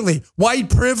immediately. White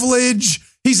privilege.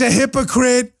 He's a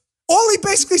hypocrite. All he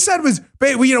basically said was,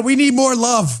 you know, we need more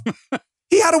love.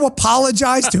 He had to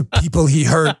apologize to people he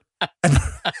hurt.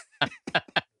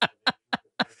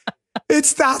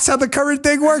 That's how the current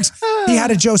thing works. He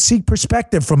had to seek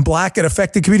perspective from black and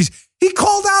affected communities. He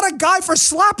called out a guy for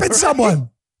slapping someone.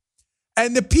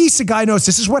 And the piece, the guy knows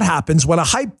this is what happens when a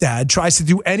hype dad tries to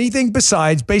do anything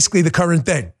besides basically the current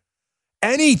thing.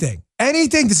 Anything,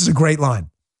 this is a great line.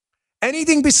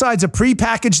 Anything besides a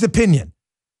prepackaged opinion,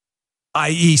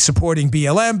 i.e. supporting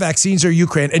BLM, vaccines, or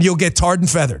Ukraine, and you'll get tarred and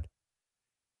feathered.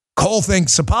 Cole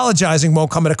thinks apologizing won't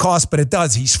come at a cost, but it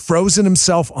does. He's frozen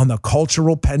himself on the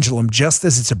cultural pendulum just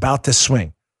as it's about to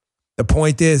swing. The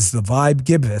point is, the vibe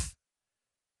giveth,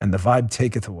 and the vibe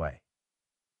taketh away.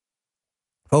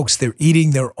 Folks, they're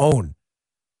eating their own.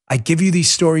 I give you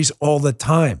these stories all the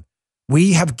time.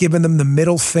 We have given them the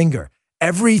middle finger.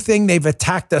 Everything they've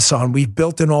attacked us on, we've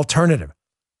built an alternative.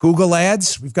 Google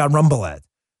ads, we've got Rumble ads.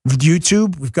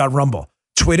 YouTube, we've got Rumble.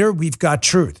 Twitter, we've got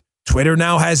Truth. Twitter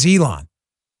now has Elon.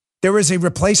 There is a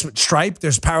replacement. Stripe,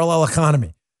 there's Parallel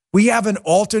Economy. We have an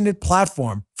alternate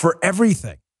platform for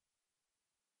everything.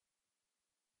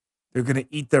 They're going to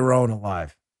eat their own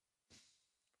alive.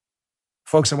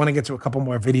 Folks, I want to get to a couple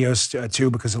more videos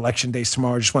too because Election Day's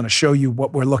tomorrow. I just want to show you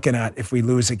what we're looking at if we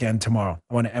lose again tomorrow.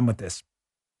 I want to end with this.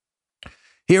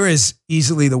 Here is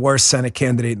easily the worst Senate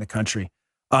candidate in the country.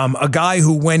 A guy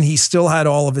who, when he still had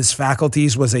all of his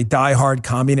faculties, was a diehard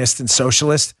communist and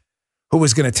socialist who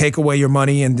was going to take away your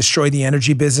money and destroy the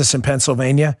energy business in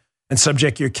Pennsylvania and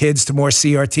subject your kids to more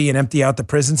CRT and empty out the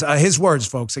prisons. His words,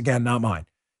 folks, again, not mine.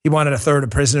 He wanted a third of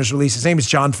prisoners released. His name is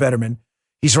John Fetterman.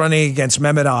 He's running against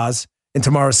Mehmet Oz in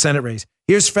tomorrow's Senate race.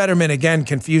 Here's Fetterman again,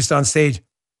 confused on stage.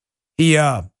 He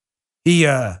has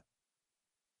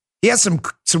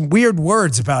some weird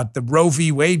words about the Roe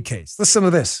v. Wade case. Listen to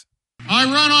this. I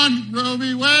run on Roe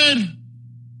v. Wade.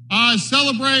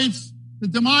 Celebrates the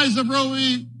demise of Roe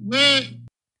v. Wade.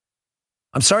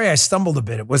 I'm sorry I stumbled a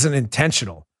bit. It wasn't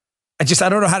intentional. I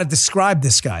don't know how to describe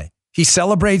this guy. He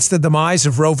celebrates the demise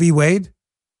of Roe v. Wade.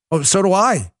 Oh, so do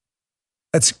I.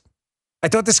 I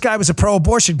thought this guy was a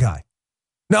pro-abortion guy.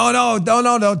 No,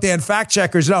 Dan. Fact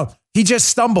checkers, no. He just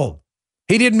stumbled.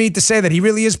 He didn't mean to say that. He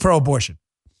really is pro-abortion.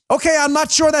 Okay, I'm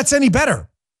not sure that's any better.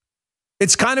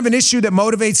 It's kind of an issue that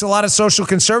motivates a lot of social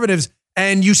conservatives,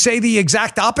 and you say the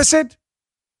exact opposite?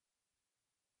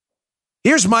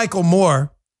 Here's Michael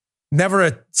Moore. Never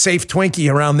a safe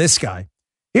Twinkie around this guy.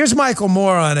 Here's Michael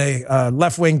Moore on a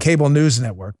left-wing cable news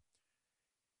network.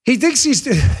 He thinks he's...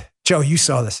 Joe, you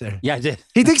saw this there. Yeah, I did.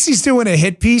 He thinks he's doing a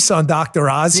hit piece on Dr.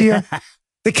 Oz here.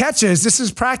 The catch is, this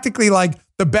is practically like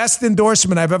the best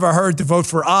endorsement I've ever heard to vote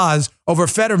for Oz over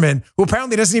Fetterman, who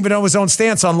apparently doesn't even know his own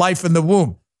stance on life in the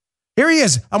womb. Here he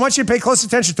is. I want you to pay close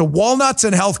attention to walnuts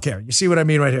and healthcare. You see what I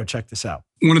mean right here? Check this out.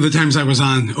 One of the times I was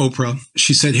on Oprah,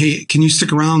 she said, "Hey, can you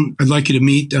stick around? I'd like you to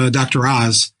meet Dr.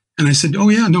 Oz." And I said, "Oh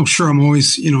yeah, no, sure. I'm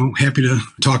always, happy to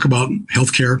talk about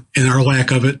healthcare and our lack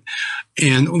of it."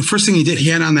 And the first thing he did, he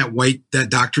had on that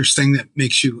doctor's thing that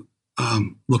makes you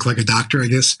look like a doctor, I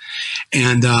guess.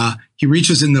 And he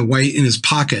reaches in his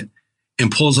pocket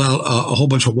and pulls out a whole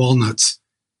bunch of walnuts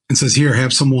and says, "Here,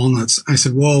 have some walnuts." I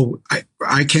said, "Whoa,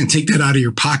 I can't take that out of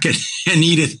your pocket and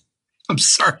eat it. I'm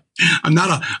sorry. I'm not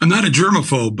a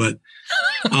germaphobe, but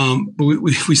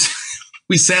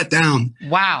we sat down."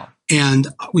 Wow. And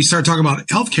we started talking about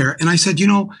healthcare. And I said,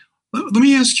 let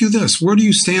me ask you this. Where do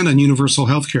you stand on universal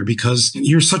healthcare? Because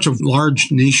you're such a large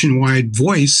nationwide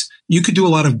voice. You could do a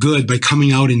lot of good by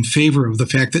coming out in favor of the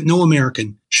fact that no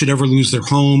American should ever lose their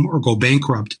home or go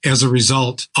bankrupt as a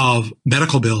result of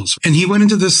medical bills. And he went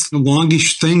into this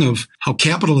longish thing of how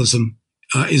capitalism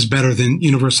is better than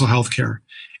universal healthcare,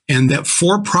 and that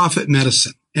for-profit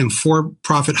medicine and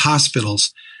for-profit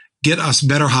hospitals get us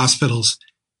better hospitals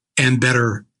and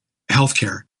better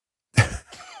healthcare.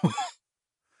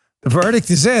 The verdict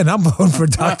is in. I'm voting for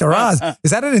Dr. Oz. Is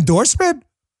that an endorsement?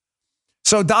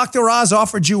 So Dr. Oz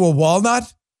offered you a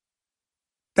walnut?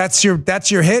 That's your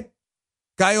hit?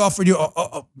 Guy offered you,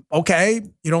 okay,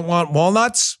 you don't want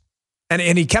walnuts?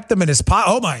 And he kept them in his pot.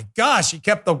 Oh my gosh, he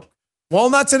kept the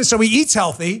walnuts in it. So he eats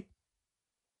healthy.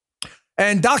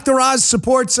 And Dr. Oz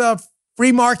supports a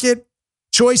free market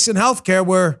choice in healthcare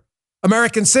where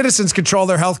American citizens control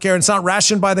their healthcare and it's not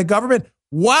rationed by the government.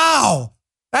 Wow.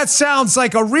 That sounds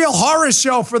like a real horror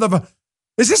show for the...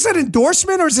 Is this an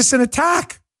endorsement or is this an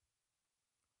attack?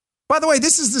 By the way,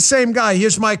 this is the same guy.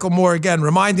 Here's Michael Moore again,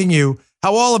 reminding you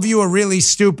how all of you are really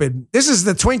stupid. This is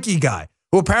the Twinkie guy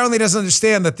who apparently doesn't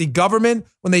understand that the government,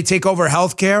 when they take over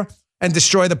healthcare and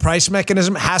destroy the price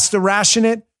mechanism, has to ration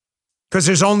it because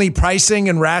there's only pricing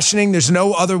and rationing. There's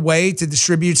no other way to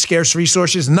distribute scarce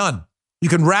resources. None. You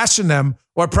can ration them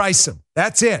or price them.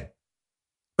 That's it.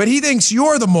 But he thinks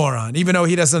you're the moron, even though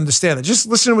he doesn't understand it. Just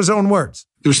listen to his own words.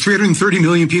 There's 330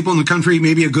 million people in the country,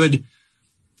 maybe a good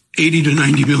 80 to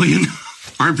 90 million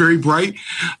aren't very bright.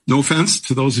 No offense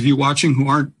to those of you watching who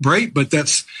aren't bright, but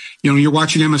that's, you're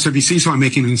watching MSNBC, so I'm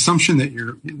making an assumption that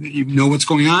you know what's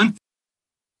going on.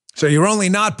 So you're only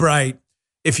not bright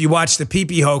if you watch the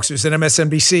pee-pee hoaxers at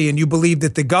MSNBC and you believe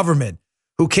that the government,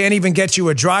 who can't even get you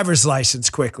a driver's license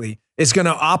quickly, is going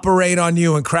to operate on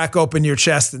you and crack open your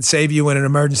chest and save you in an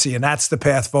emergency. And that's the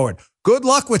path forward. Good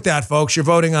luck with that, folks. You're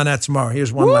voting on that tomorrow.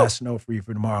 Here's one last note for you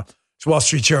for tomorrow. It's a Wall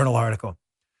Street Journal article.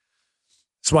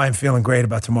 That's why I'm feeling great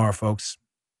about tomorrow, folks.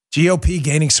 GOP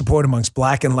gaining support amongst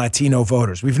Black and Latino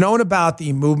voters. We've known about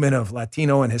the movement of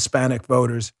Latino and Hispanic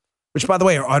voters, which, by the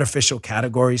way, are artificial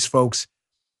categories, folks.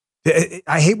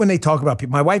 I hate when they talk about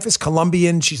people. My wife is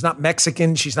Colombian. She's not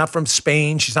Mexican. She's not from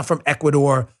Spain. She's not from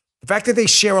Ecuador. The fact that they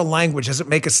share a language doesn't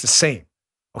make us the same.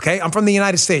 Okay? I'm from the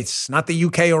United States, not the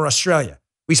UK or Australia.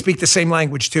 We speak the same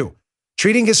language too.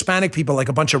 Treating Hispanic people like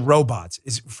a bunch of robots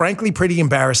is frankly pretty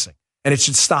embarrassing, and it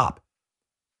should stop.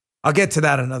 I'll get to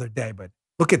that another day, but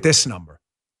look at this number.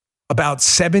 About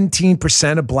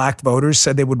 17% of Black voters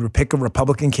said they would pick a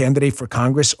Republican candidate for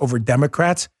Congress over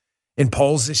Democrats in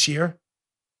polls this year.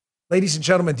 Ladies and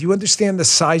gentlemen, do you understand the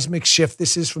seismic shift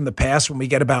this is from the past when we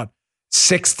get about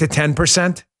 6 to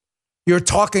 10%? You're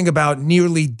talking about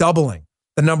nearly doubling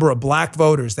the number of Black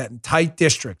voters that in tight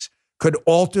districts could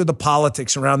alter the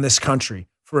politics around this country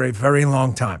for a very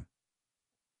long time.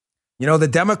 The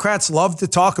Democrats love to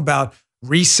talk about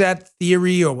reset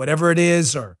theory or whatever it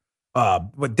is, or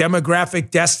what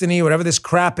demographic destiny, whatever this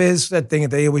crap is, that thing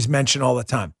that they always mention all the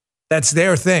time. That's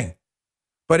their thing.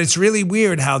 But it's really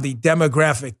weird how the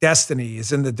demographic destiny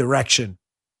is in the direction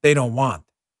they don't want.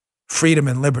 Freedom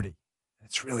and liberty.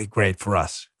 It's really great for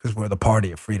us because we're the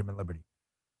party of freedom and liberty.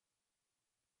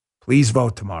 Please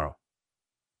vote tomorrow.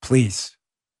 Please.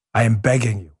 I am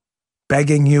begging you.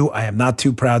 Begging you. I am not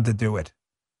too proud to do it.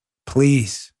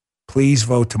 Please, please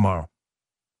vote tomorrow.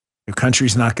 Your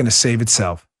country's not going to save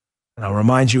itself. And I'll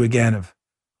remind you again of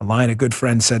a line a good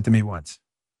friend said to me once.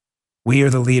 We are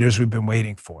the leaders we've been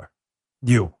waiting for.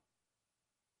 You.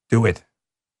 Do it.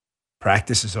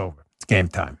 Practice is over. It's game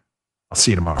time. I'll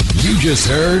see you tomorrow. You just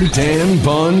heard Dan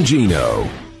Bongino.